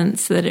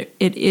sense that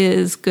it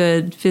is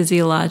good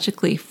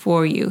physiologically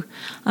for you.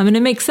 And it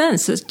makes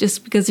sense. It's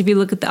just because if you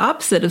look at the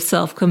opposite of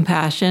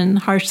self-compassion,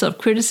 harsh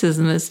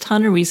self-criticism, there's a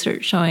ton of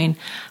research showing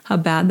how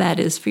bad that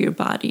is for your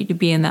body to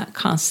be in that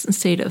constant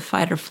state of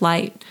fight or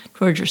flight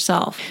towards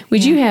yourself.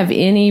 Would you have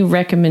any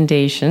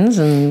recommendations?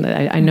 And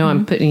I know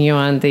I'm putting you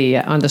on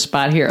the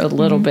spot here a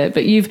little bit,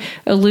 but you've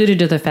alluded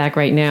to the fact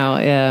right now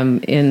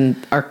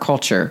in our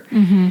culture.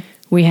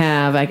 We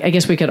have, I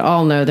guess we could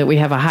all know that we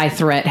have a high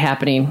threat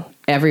happening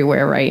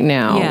everywhere right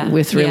now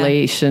with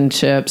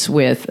relationships,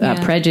 with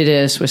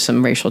prejudice, with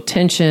some racial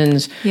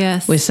tensions,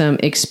 with some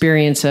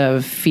experience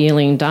of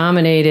feeling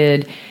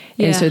dominated.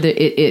 And so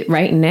it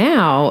right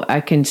now,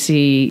 I can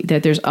see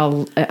that there's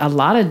a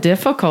lot of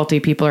difficulty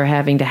people are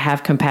having to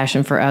have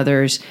compassion for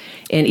others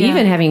and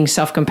even having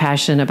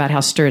self-compassion about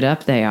how stirred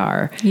up they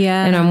are.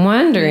 And I'm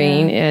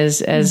wondering,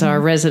 as our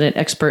resident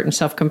expert in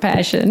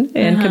self-compassion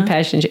and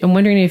compassion, I'm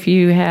wondering if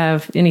you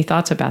have any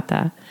thoughts about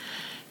that.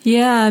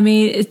 Yeah, I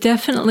mean, it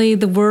definitely,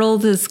 the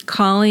world is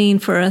calling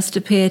for us to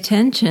pay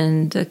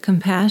attention to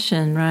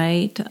compassion,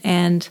 right?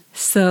 And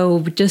so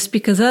just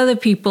because other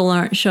people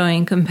aren't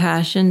showing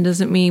compassion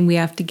doesn't mean we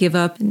have to give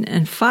up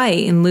and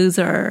fight and lose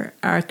our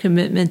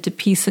commitment to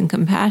peace and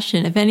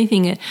compassion. If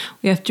anything,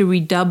 we have to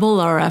redouble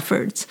our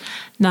efforts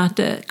not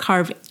to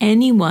carve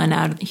anyone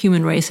out of the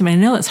human race. I mean,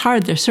 I know it's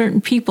hard. There's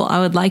certain people I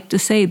would like to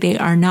say they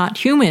are not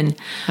human.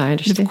 I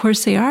understand. But of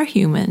course, they are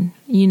human,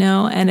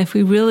 and if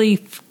we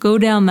really go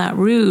down that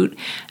route,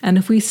 and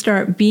if we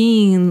start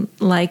being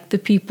like the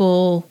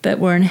people that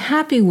we're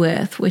unhappy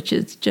with, which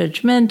is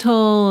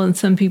judgmental, and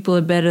some people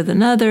are better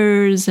than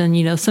others,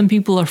 and, some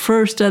people are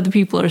first, other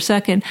people are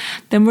second,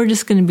 then we're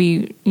just going to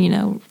be,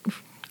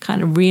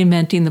 kind of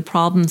reinventing the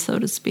problem, so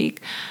to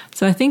speak.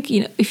 So I think,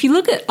 if you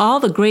look at all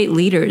the great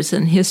leaders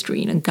in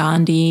history,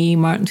 Gandhi,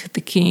 Martin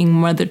Luther King,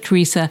 Mother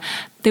Teresa,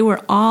 they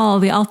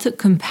all took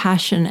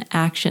compassion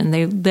action.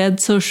 They led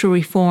social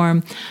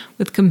reform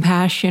with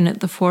compassion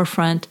at the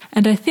forefront.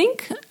 And I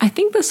think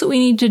that's what we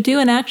need to do.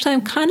 And actually,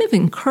 I'm kind of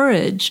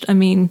encouraged. I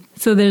mean,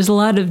 so there's a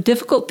lot of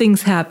difficult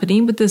things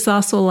happening, but there's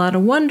also a lot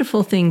of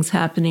wonderful things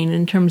happening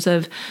in terms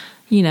of,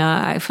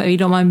 if you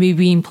don't mind me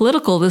being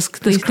political, this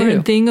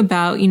current thing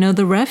about,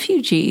 the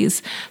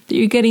refugees, that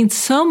you're getting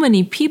so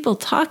many people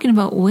talking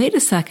about, wait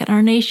a second,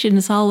 our nation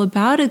is all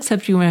about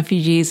accepting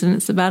refugees. And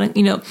it's about,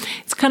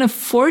 it's kind of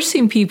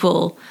forcing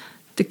people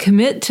to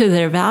commit to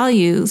their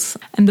values.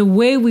 And the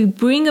way we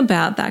bring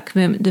about that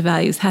commitment to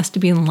values has to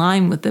be in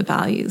line with the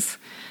values.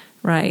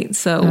 Right.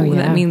 So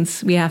that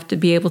means we have to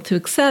be able to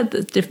accept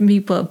that different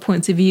people have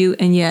points of view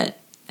and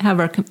yet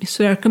our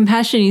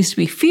compassion needs to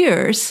be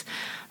fierce.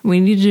 We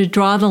need to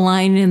draw the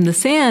line in the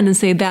sand and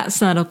say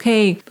that's not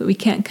okay, but we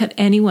can't cut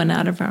anyone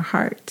out of our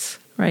hearts,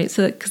 right?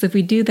 So, because if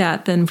we do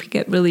that, then we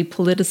get really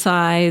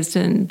politicized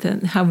and then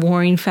have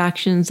warring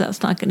factions.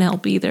 That's not going to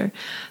help either.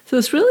 So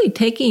it's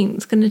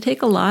going to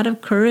take a lot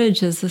of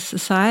courage as a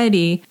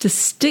society to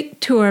stick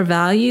to our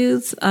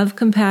values of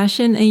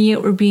compassion, and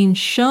yet we're being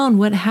shown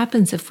what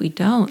happens if we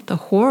don't, the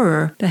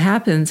horror that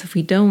happens if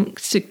we don't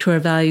stick to our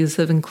values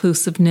of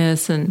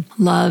inclusiveness and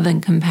love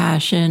and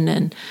compassion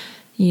and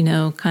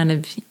kind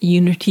of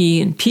unity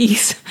and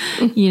peace,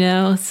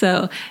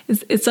 So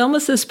it's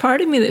almost this part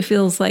of me that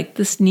feels like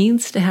this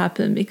needs to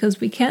happen because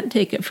we can't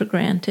take it for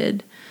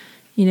granted.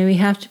 We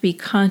have to be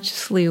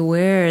consciously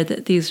aware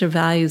that these are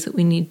values that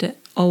we need to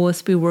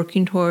always be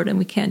working toward, and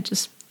we can't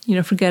just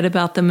forget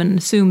about them and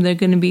assume they're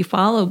going to be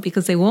followed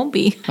because they won't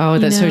be. Oh,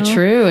 that's so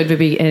true. It would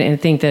be, and I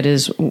think that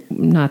is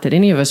not that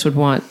any of us would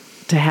want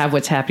to have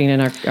what's happening in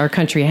our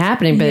country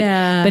happening, but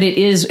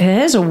it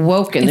has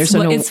awoken. It's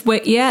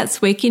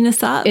waking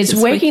us up. It's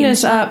waking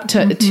us up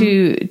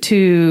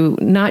to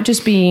not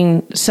just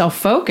being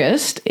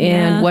self-focused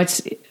and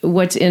what's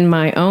what's in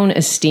my own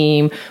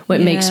esteem,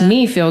 what makes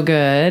me feel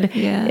good.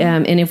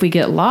 And if we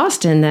get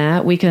lost in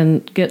that, we can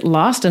get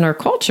lost in our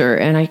culture.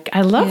 And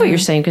I love what you're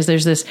saying, because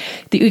there's this,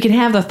 we can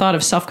have the thought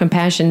of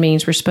self-compassion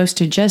means we're supposed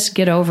to just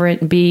get over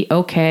it and be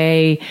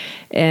okay.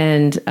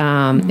 And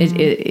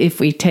if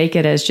we take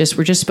it as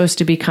we're just supposed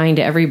to be kind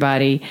to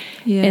everybody.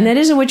 And that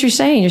isn't what you're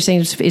saying. You're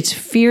saying it's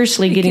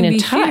fiercely getting in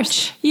touch.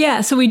 Fierce.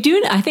 Yeah. So we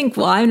do, I think,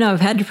 I know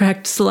I've had to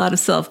practice a lot of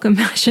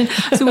self-compassion.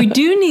 So we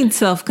do need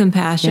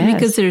self-compassion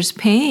because there's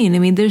pain. I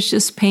mean, there's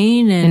just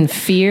pain and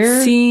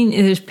fear.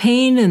 There's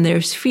pain and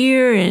there's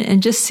fear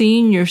and just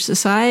seeing your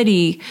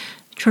society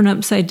turn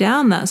upside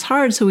down, that's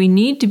hard. So we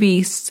need to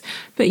be,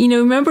 but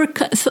remember,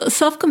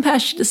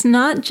 self-compassion is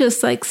not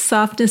just like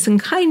softness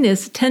and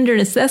kindness,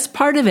 tenderness, that's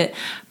part of it,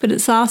 but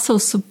it's also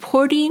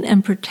supporting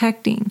and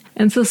protecting.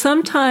 And so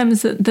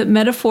sometimes the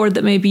metaphor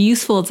that may be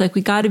useful, it's like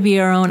we got to be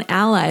our own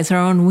allies, our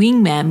own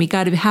wingman, we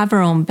got to have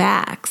our own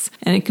backs.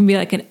 And it can be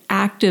like an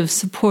active,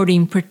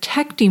 supporting,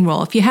 protecting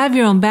role. If you have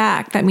your own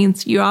back, that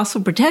means you also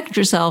protect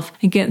yourself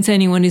against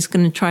anyone who's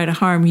going to try to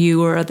harm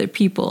you or other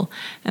people.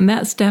 And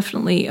that's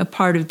definitely a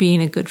part of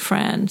being a good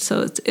friend.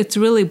 So it's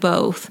really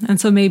both.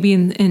 And so maybe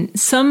in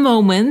some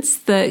moments,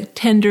 the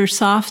tender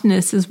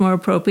softness is more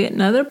appropriate.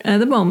 In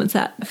other moments,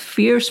 that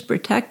fierce,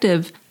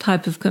 protective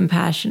type of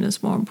compassion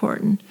is more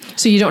important.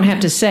 So you don't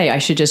have to say, I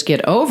should just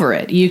get over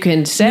it. You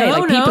can say,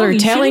 people are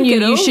telling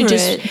you should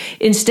just,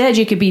 instead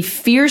you could be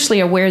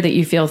fiercely aware that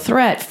you feel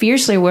threat,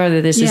 fiercely aware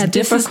that this is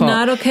difficult. This is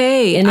not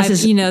okay. And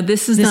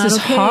this is not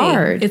okay.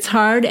 Hard. It's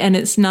hard and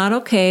it's not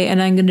okay,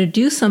 and I'm going to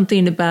do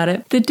something about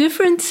it. The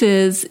difference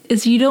is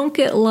you don't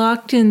get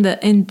locked in the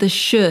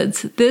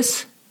shoulds.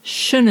 This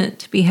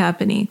shouldn't be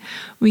happening.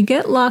 We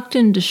get locked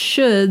into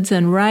shoulds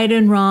and right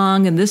and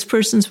wrong, and this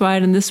person's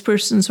right and this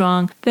person's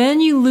wrong.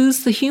 Then you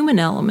lose the human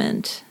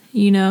element.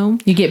 You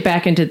get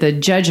back into the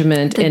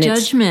judgment and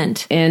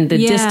the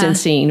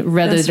distancing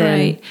rather than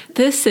right.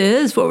 This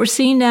is what we're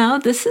seeing now.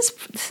 This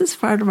is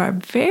part of our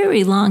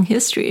very long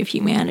history of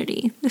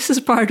humanity. This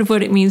is part of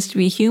what it means to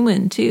be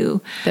human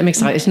too. That makes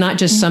sense. It's not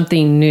just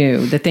something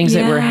new. The things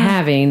that we're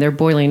having, they're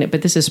boiling it,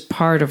 but this is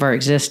part of our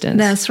existence.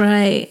 That's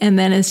right. And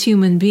then as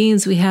human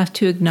beings, we have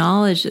to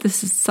acknowledge that this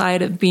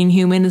side of being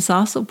human is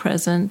also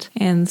present.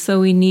 And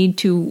so we need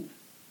to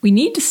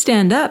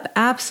stand up,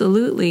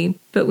 absolutely,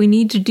 but we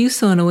need to do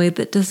so in a way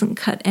that doesn't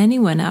cut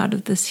anyone out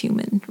of this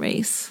human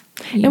race.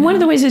 And one of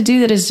the ways to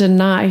do that is to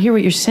not, I hear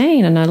what you're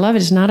saying, and I love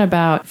it, it's not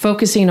about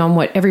focusing on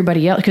what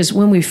everybody else, because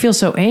when we feel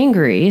so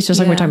angry, it's just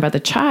like we're talking about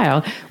the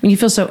child, when you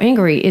feel so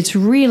angry, it's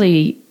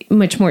really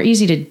much more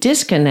easy to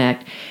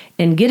disconnect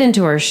and get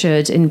into our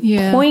shoulds and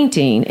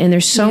pointing, and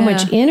there's so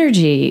much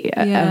energy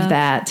of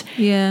that.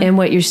 And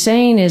what you're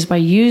saying is by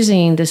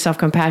using the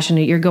self-compassion,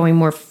 you're going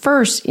more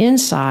first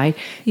inside,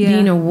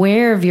 being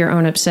aware of your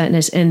own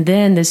upsetness, and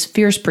then this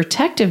fierce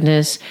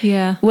protectiveness,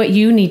 what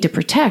you need to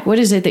protect. What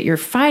is it that you're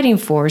fighting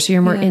for? So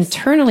you're more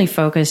internally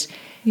focused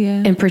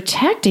and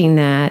protecting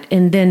that,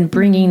 and then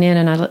bringing in,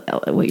 and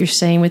what you're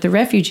saying with the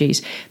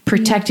refugees,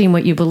 protecting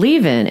what you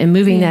believe in and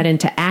moving that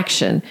into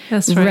action.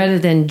 That's right. Rather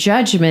than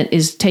judgment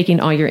is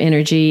taking all your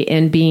energy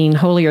and being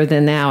holier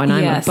than thou and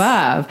I'm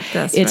above.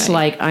 It's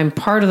like I'm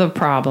part of the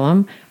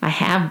problem. I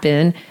have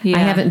been. I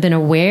haven't been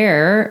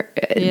aware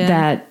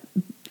that,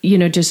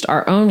 just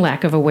our own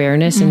lack of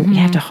awareness, and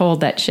you have to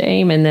hold that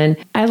shame. And then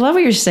I love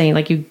what you're saying,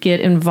 like you get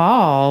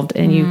involved,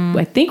 and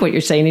I think what you're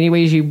saying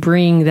anyway is you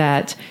bring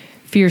that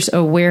fierce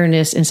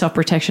awareness and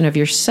self-protection of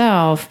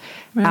yourself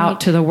out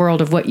to the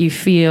world of what you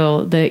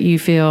feel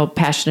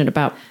passionate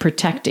about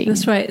protecting.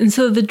 That's right. And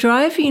so the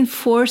driving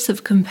force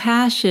of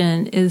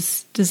compassion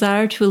is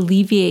desire to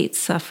alleviate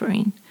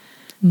suffering,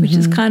 which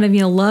is kind of,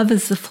 love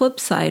is the flip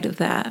side of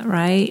that,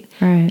 right?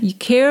 You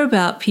care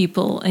about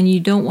people and you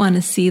don't want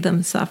to see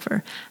them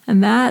suffer.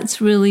 And that's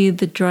really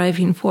the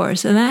driving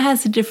force. And that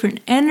has a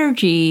different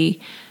energy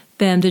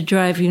than the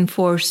driving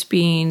force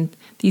being,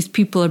 these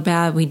people are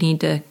bad, we need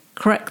to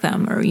correct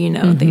them, or,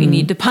 that we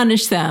need to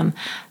punish them.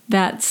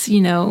 That's,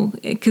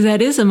 because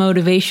that is a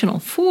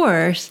motivational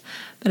force,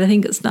 but I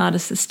think it's not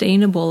as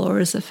sustainable or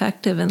as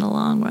effective in the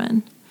long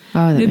run.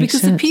 Oh, that makes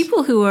because sense. The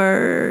people who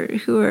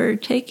are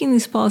taking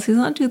these policies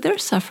on, they're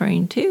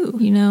suffering too.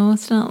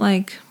 It's not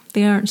like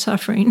they aren't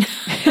suffering.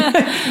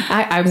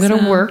 I'm going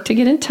to work to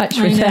get in touch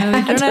with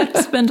that. You don't have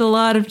to spend a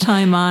lot of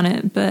time on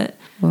it, but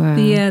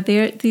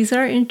these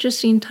are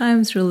interesting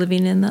times we're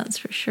living in, that's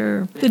for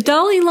sure. The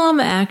Dalai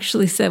Lama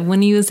actually said,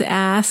 when he was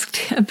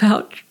asked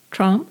about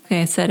Trump,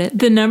 I said it,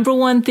 the number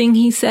one thing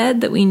he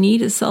said that we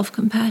need is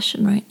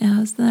self-compassion right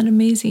now. Isn't that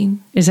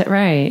amazing? Is that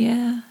right?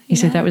 Yeah. He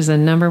said that was the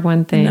number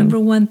one thing. The number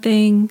one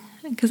thing.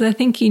 Because I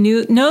think he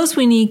knows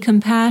we need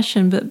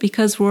compassion, but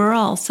because we're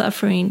all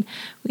suffering,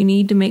 we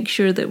need to make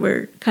sure that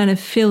we're kind of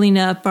filling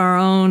up our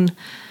own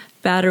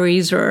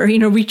batteries, or,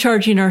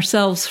 recharging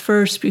ourselves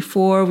first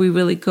before we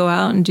really go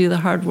out and do the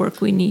hard work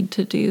we need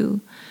to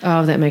do.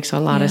 Oh, that makes a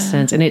lot of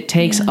sense. And it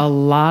takes a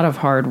lot of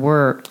hard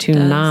work to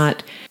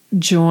not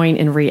join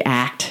and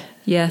react.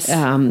 Yes.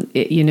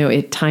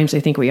 At times I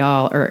think we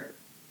all are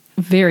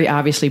very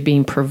obviously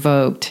being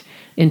provoked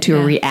into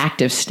a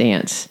reactive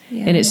stance.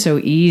 Yeah. And it's so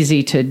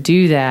easy to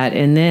do that.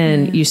 And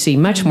then you see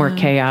much more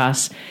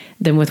chaos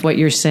than with what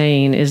you're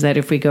saying, is that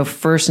if we go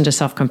first into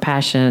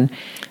self-compassion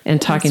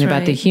and talking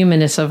about the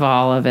humanness of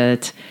all of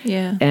it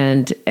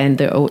and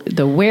the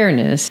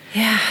awareness.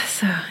 Yeah,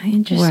 so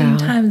interesting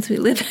times we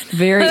live in.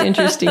 Very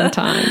interesting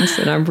times.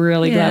 And I'm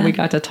really glad we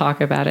got to talk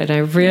about it. And I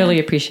really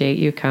appreciate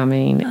you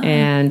coming.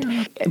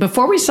 And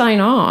before we sign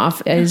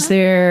off, is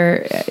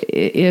there,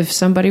 if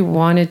somebody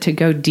wanted to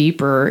go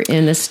deeper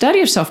in the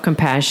study of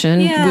self-compassion,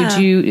 would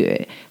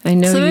you... I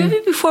know. So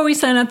maybe before we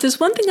sign up, there's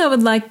one thing I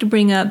would like to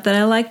bring up that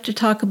I like to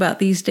talk about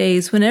these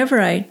days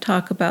whenever I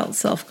talk about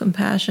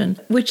self-compassion,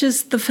 which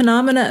is the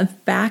phenomena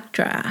of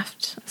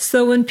backdraft.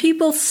 So when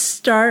people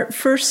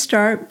first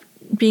start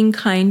being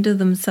kind to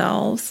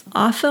themselves,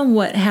 often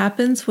what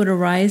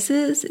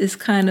arises is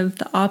kind of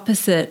the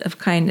opposite of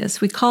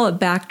kindness. We call it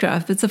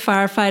backdraft. It's a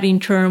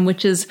firefighting term,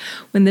 which is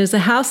when there's a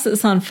house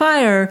that's on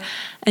fire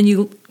and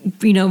you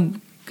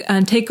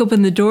take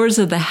open the doors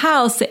of the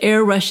house, the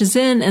air rushes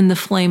in and the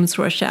flames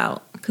rush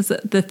out because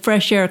the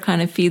fresh air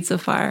kind of feeds the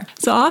fire.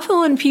 So often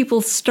when people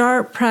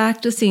start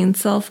practicing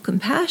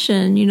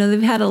self-compassion,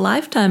 they've had a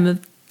lifetime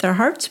of their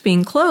hearts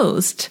being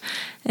closed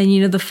and,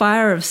 the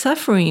fire of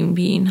suffering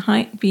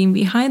being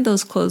behind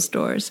those closed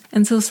doors.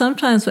 And so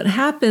sometimes what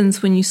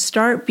happens when you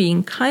start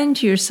being kind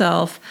to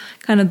yourself,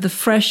 kind of the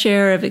fresh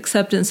air of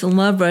acceptance and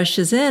love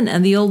rushes in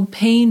and the old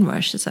pain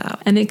rushes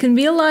out. And it can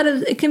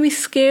be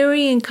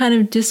scary and kind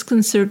of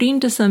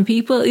disconcerting to some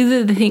people.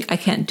 Either they think, I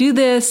can't do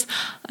this,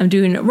 I'm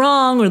doing it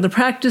wrong, or the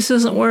practice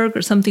doesn't work,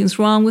 or something's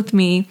wrong with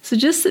me. So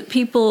just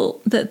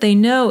that they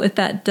know if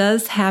that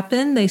does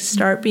happen, they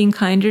start being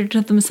kinder to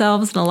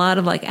themselves and a lot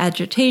of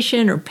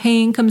agitation or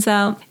pain comes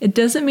out. It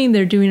doesn't mean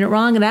they're doing it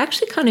wrong. It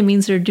actually kind of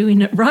means they're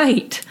doing it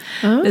right.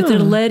 That they're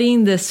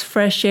letting this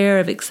fresh air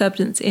of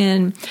acceptance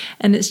in,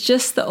 and it's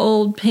just the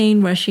old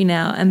pain rushing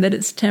out, and that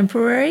it's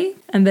temporary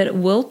and that it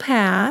will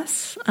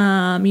pass.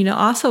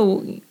 Also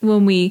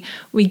when we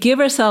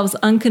give ourselves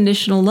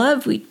unconditional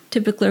love, we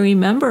typically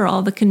remember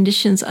all the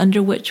conditions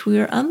under which we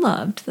are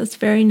unloved. That's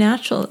very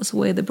natural. That's the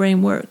way the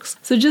brain works.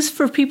 So just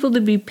for people to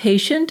be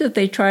patient, if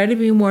they try to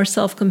be more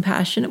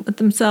self-compassionate with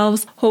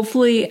themselves,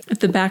 hopefully if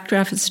the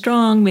backdraft is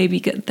strong, maybe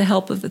get the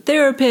help of a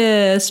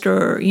therapist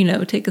or,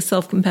 take a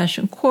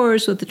self-compassion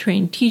course with a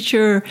trained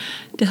teacher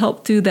to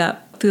help through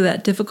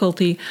that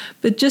difficulty.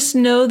 But just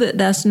know that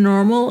that's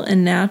normal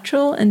and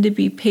natural, and to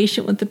be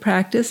patient with the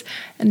practice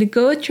and to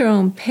go at your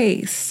own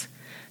pace.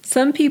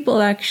 Some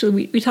people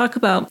actually, we talk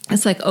about,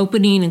 it's like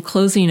opening and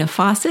closing a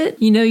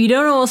faucet. You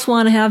don't always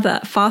want to have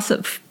that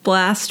faucet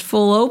blast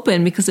full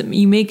open because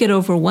you may get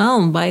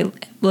overwhelmed by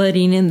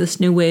letting in this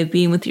new way of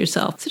being with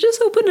yourself. So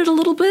just open it a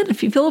little bit.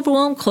 If you feel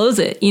overwhelmed, close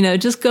it.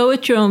 Just go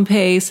at your own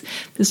pace.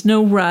 There's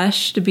no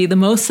rush to be the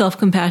most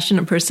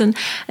self-compassionate person.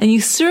 And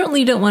you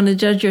certainly don't want to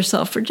judge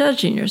yourself for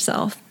judging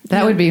yourself.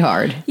 That would be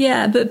hard.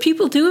 Yeah, but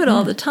people do it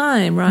all the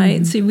time,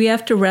 right? So we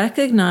have to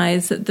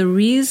recognize that the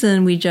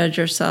reason we judge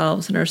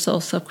ourselves and are so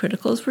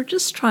self-critical is we're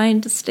just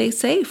trying to stay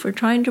safe. We're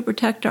trying to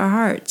protect our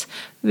hearts.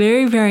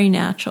 Very, very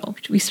natural.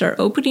 We start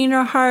opening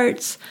our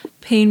hearts,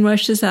 pain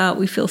rushes out,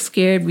 we feel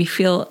scared, we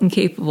feel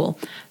incapable.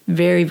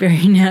 Very,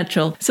 very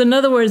natural. So in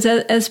other words,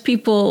 as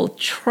people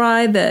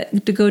try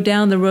to go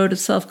down the road of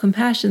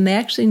self-compassion, they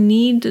actually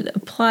need to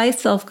apply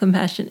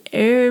self-compassion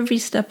every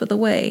step of the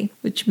way,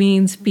 which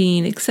means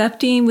being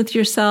accepting with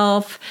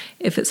yourself.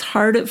 If it's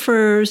hard at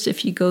first,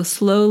 if you go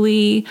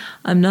slowly,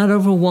 not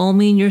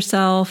overwhelming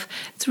yourself.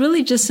 It's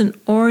really just an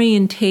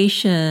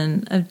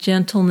orientation of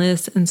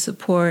gentleness and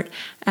support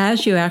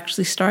as you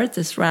actually start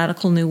this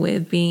radical new way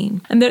of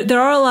being. And there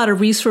are a lot of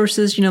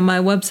resources. My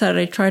website,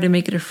 I try to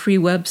make it a free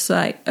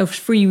website, a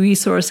free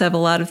resource. I have a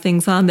lot of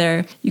things on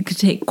there. You can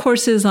take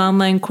courses,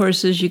 online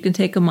courses. You can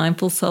take a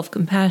mindful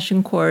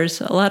self-compassion course.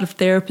 A lot of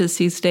therapists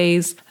these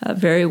days are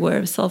very aware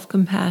of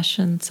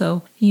self-compassion.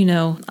 So,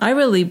 I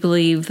really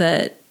believe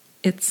that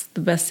it's the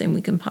best thing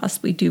we can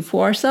possibly do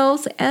for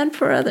ourselves and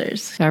for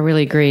others. I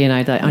really agree.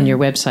 And on your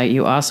website,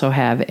 you also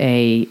have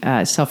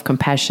a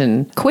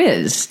self-compassion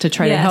quiz to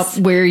try to help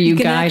where you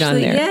guide on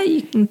there. Yeah,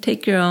 you can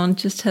take your own,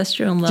 just test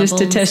your own levels.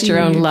 Just to test your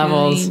own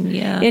levels.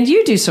 Yeah. And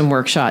you do some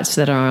workshops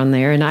that are on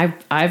there. And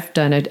I've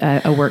done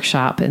a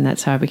workshop, and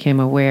that's how I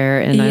became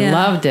aware. And I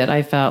loved it.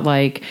 I felt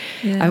like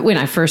when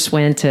I first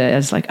went I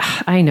was like,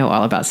 I know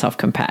all about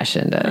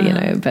self-compassion,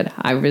 but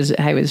I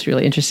was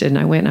really interested. And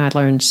I went and I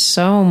learned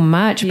so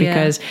much because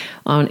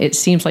it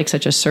seems like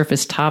such a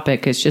surface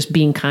topic. It's just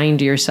being kind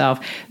to yourself,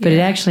 but it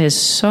actually has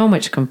so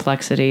much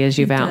complexity, as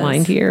you've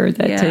outlined here,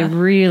 that to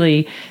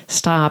really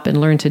stop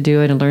and learn to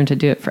do it and learn to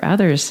do it for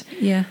others.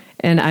 Yeah.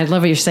 And I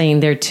love what you're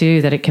saying there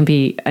too, that it can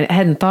be, I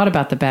hadn't thought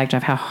about the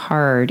backdraft, how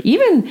hard,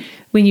 even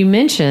when you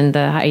mentioned the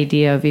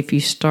idea of if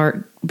you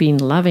start being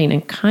loving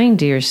and kind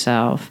to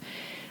yourself,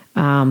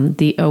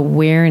 the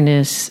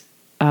awareness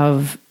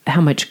of how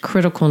much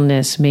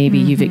criticalness maybe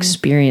you've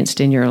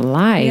experienced in your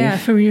life. Yeah,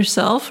 from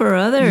yourself or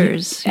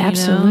others.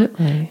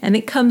 Absolutely. And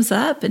it comes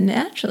up, it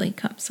naturally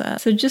comes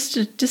up. So just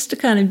to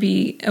kind of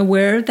be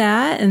aware of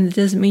that, and it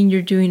doesn't mean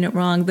you're doing it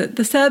wrong.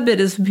 The sad bit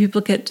is when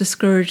people get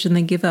discouraged and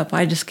they give up.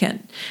 I just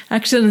can't.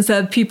 Actually,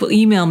 instead, people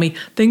email me,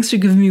 thanks for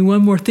giving me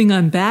one more thing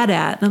I'm bad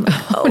at. And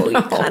I'm like,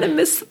 you kind of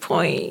missed the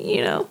point,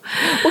 Well,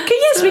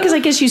 yes, because I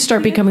guess you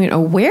start becoming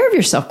aware of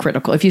your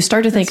self-critical. If you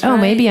start to think,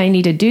 maybe I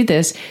need to do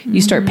this,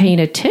 you start paying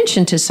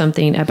attention to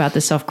something about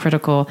the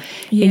self-critical,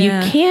 and you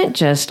can't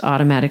just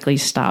automatically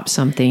stop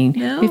something.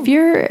 No. If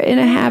you're in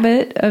a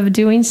habit of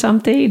doing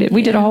something,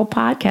 we did a whole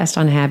podcast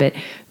on habit.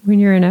 When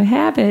you're in a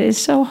habit, it's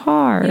so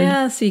hard.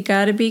 Yeah, so you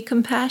got to be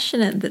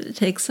compassionate that it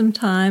takes some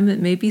time. It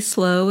may be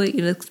slow. It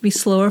could be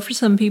slower for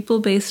some people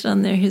based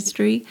on their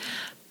history.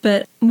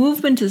 But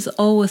movement is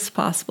always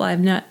possible.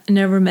 I've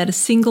never met a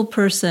single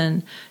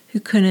person who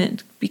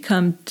couldn't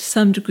become to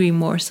some degree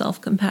more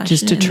self-compassionate.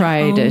 Just to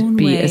try to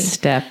be a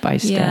step by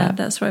step. Yeah,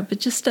 that's right. But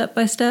just step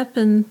by step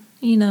and,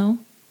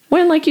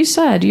 When, like you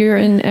said, you're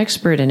an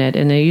expert in it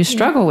and you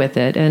struggle with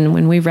it. And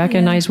when we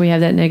recognize we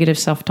have that negative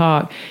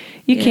self-talk,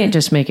 you can't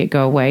just make it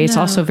go away. It's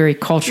also very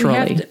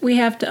culturally. We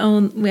have to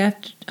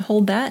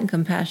hold that in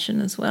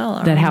compassion as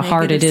well. That how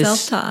hard it is.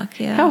 Self-talk.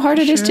 Yeah, how hard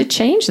it is to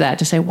change that,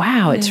 to say,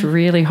 wow, it's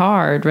really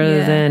hard,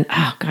 rather than,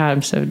 oh, God,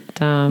 I'm so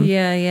dumb.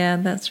 Yeah,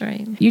 that's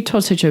right. You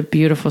told such a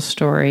beautiful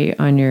story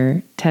on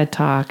your TED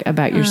Talk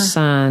about your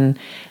son.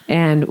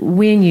 And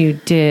when you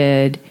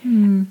did,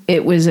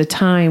 it was a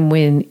time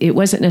when it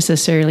wasn't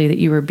necessarily that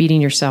you were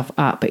beating yourself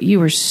up, but you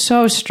were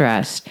so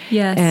stressed.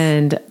 Yes.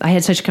 And I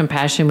had such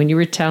compassion when you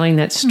were telling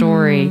that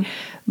story.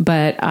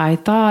 But I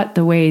thought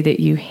the way that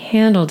you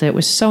handled it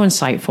was so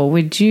insightful.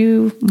 Would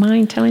you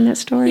mind telling that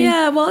story?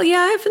 Yeah, well,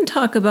 I often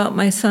talk about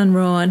my son,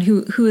 Rowan,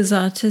 who is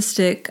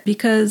autistic,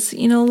 because,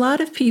 a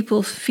lot of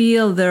people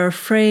feel they're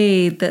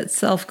afraid that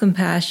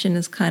self-compassion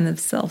is kind of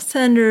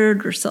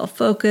self-centered or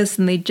self-focused,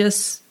 and they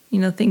just,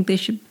 think they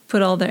should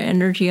put all their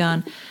energy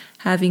on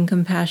having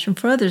compassion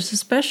for others,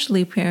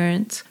 especially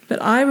parents.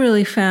 But I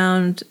really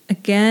found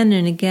again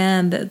and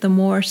again that the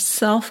more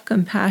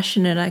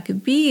self-compassionate I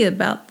could be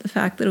about the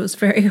fact that it was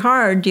very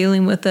hard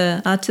dealing with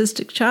an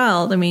autistic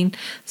child. I mean,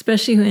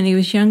 especially when he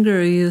was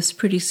younger, he was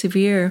pretty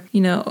severe.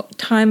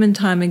 Time and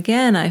time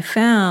again, I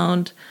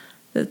found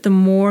that the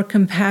more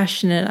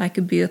compassionate I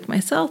could be with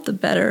myself, the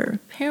better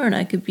parent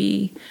I could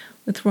be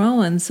with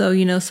Rowan.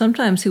 So,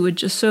 sometimes he would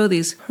just throw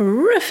these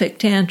horrific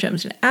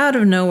tantrums out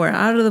of nowhere,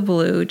 out of the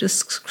blue,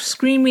 just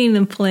screaming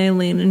and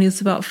flailing. And he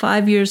was about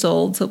 5 years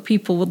old. So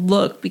people would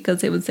look because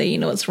they would say,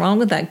 what's wrong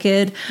with that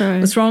kid? Right.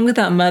 What's wrong with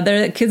that mother?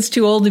 That kid's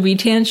too old to be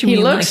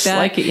tantruming like that.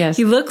 Like it, yes.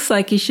 He looks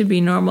like he should be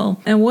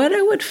normal. And what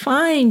I would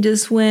find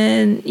is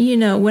when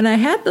I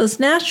had those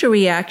natural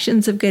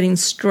reactions of getting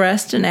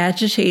stressed and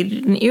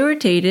agitated and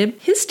irritated,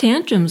 his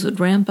tantrums would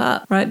ramp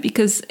up, right?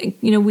 Because,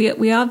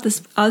 we have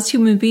this, as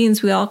human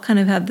beings, we all kind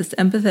of have this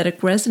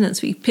empathetic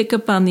resonance. We pick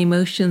up on the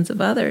emotions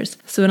of others.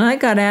 So when I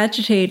got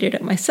agitated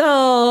at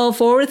myself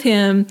or with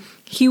him,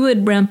 he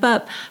would ramp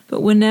up.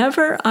 But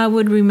whenever I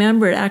would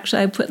remember it,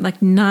 actually I put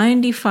like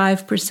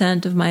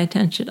 95% of my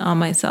attention on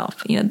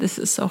myself. This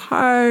is so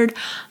hard.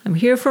 I'm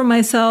here for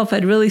myself.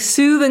 I'd really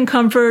soothe and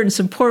comfort and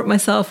support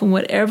myself in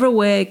whatever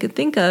way I could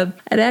think of.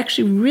 I'd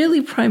actually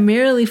really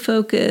primarily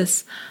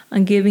focus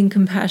on giving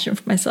compassion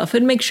for myself.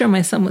 I'd make sure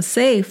my son was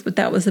safe, but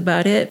that was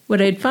about it.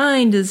 What I'd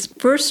find is,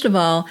 first of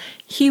all,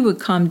 he would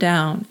calm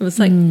down. It was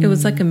like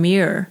a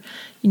mirror.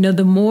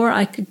 The more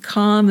I could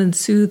calm and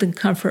soothe and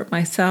comfort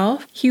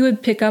myself, he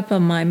would pick up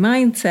on my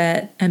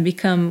mindset and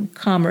become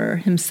calmer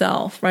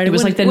himself, right? It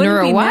was like the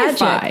neuro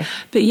Wi-Fi.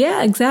 But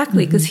yeah,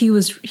 exactly, because he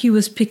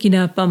was picking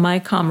up on my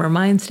calmer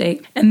mind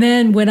state. And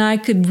then when I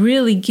could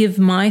really give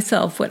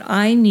myself what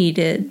I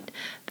needed,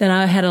 then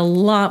I had a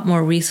lot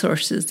more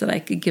resources that I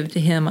could give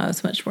to him. I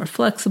was much more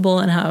flexible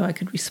in how I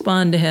could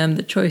respond to him,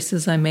 the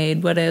choices I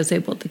made, what I was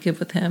able to give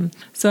with him.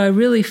 So I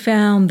really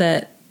found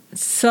that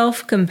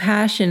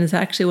self-compassion is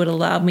actually what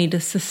allowed me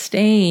to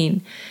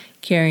sustain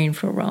caring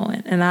for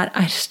Rowan. And I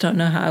just don't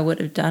know how I would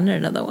have done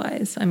it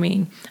otherwise. I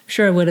mean, I'm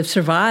sure I would have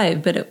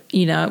survived, but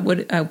I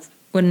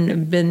wouldn't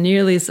have been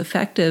nearly as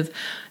effective.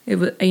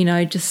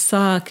 I just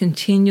saw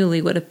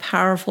continually what a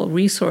powerful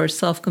resource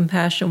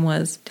self-compassion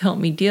was to help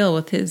me deal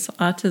with his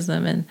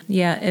autism. And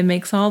it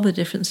makes all the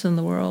difference in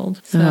the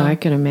world. So, I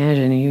can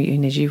imagine.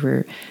 And as you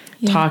were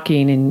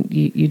talking, and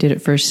you did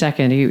it for a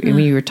second, when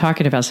you were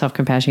talking about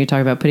self-compassion, you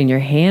talk about putting your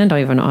hand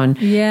even on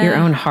your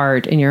own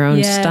heart and your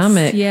own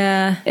stomach,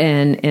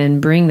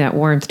 and bring that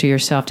warmth to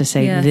yourself to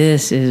say,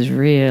 this is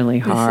really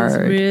hard. This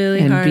is really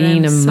and hard.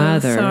 being I'm a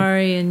mother, so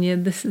sorry,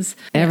 and this is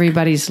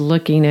everybody's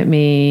looking at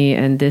me,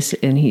 and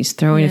he's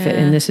throwing a fit,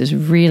 and this is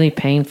really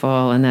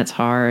painful, and that's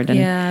hard.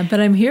 And, but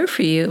I'm here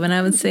for you, and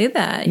I would say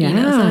that.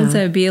 Sometimes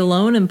I'd be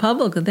alone in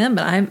public with them,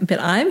 but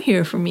I'm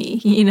here for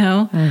me.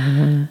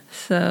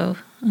 So.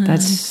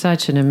 That's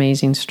such an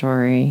amazing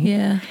story.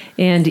 Yeah.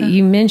 And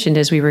you mentioned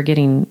as we were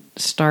getting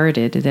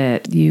started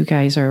that you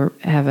guys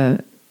have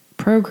a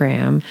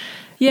program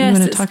Yes,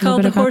 you it's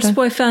called the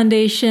Horseboy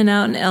Foundation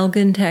out in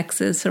Elgin,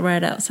 Texas, so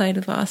right outside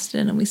of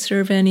Austin. And we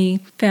serve any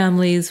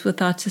families with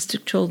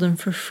autistic children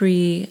for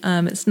free.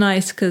 It's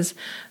nice because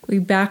we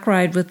back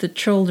ride with the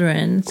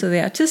children. So the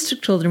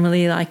autistic children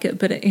really like it,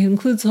 but it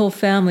includes the whole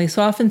family.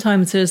 So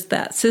oftentimes there's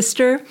that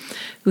sister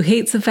who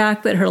hates the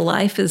fact that her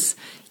life is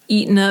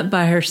eaten up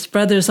by her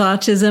brother's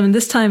autism. And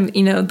this time,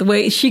 the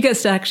way she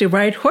gets to actually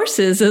ride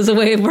horses is a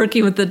way of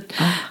working with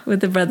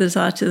the brother's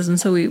autism.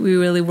 So we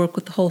really work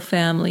with the whole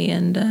family,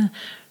 and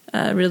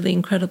really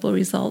incredible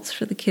results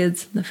for the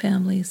kids and the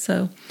family.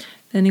 So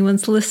if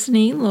anyone's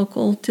listening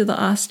local to the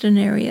Austin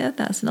area,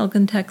 that's in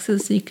Elgin,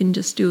 Texas, you can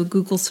just do a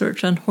Google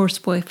search on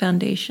Horseboy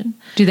Foundation.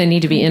 Do they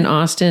need to be in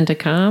Austin to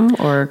come,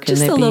 or can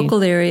just they the be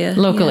local area?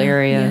 Local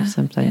area,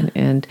 something.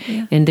 And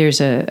there's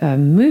a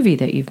movie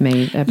that you've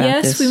made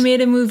about this. Yes, we made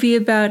a movie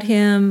about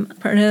him.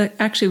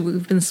 Actually,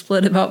 we've been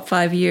split about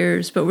 5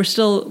 years, but we're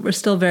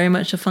still very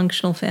much a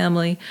functional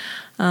family.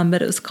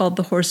 But it was called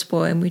The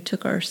Horseboy, and we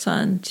took our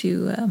son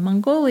to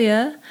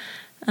Mongolia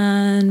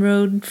and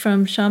rode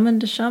from shaman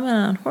to shaman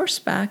on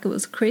horseback. It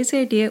was a crazy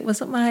idea. It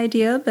wasn't my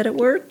idea, but it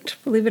worked,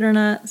 believe it or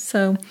not.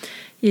 So,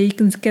 yeah, you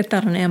can get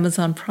that on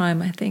Amazon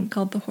Prime, I think,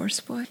 called The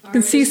Horseboy. You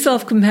can see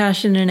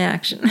self-compassion in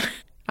action.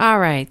 All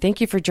right. Thank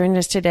you for joining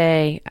us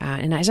today.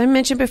 And as I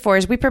mentioned before,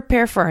 as we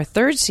prepare for our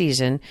third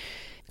season,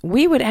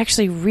 we would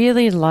actually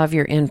really love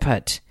your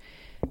input.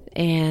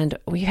 And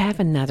we have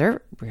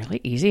another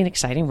really easy and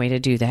exciting way to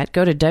do that.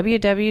 Go to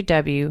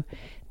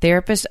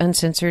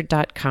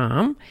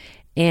www.therapistsuncensored.com.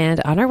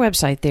 And on our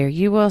website there,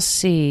 you will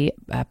see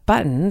a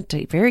button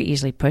to very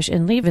easily push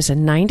and leave us a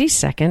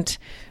 90-second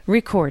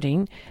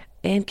recording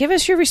and give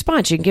us your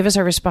response. You can give us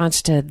a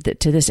response to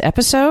this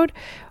episode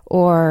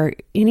or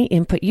any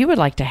input you would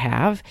like to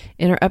have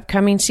in our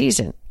upcoming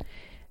season.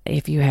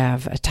 If you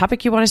have a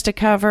topic you want us to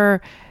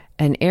cover,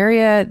 an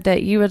area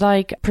that you would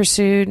like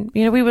pursued,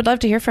 we would love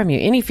to hear from you.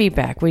 Any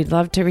feedback, we'd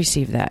love to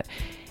receive that.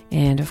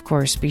 And of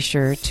course, be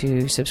sure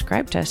to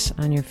subscribe to us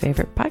on your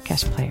favorite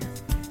podcast player.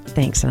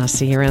 Thanks, and I'll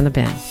see you around the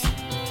bend.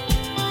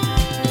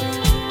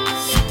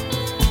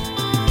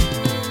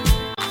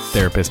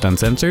 Therapist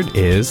Uncensored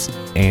is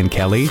Ann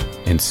Kelley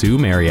and Sue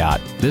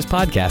Marriott. This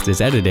podcast is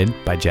edited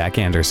by Jack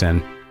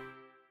Anderson.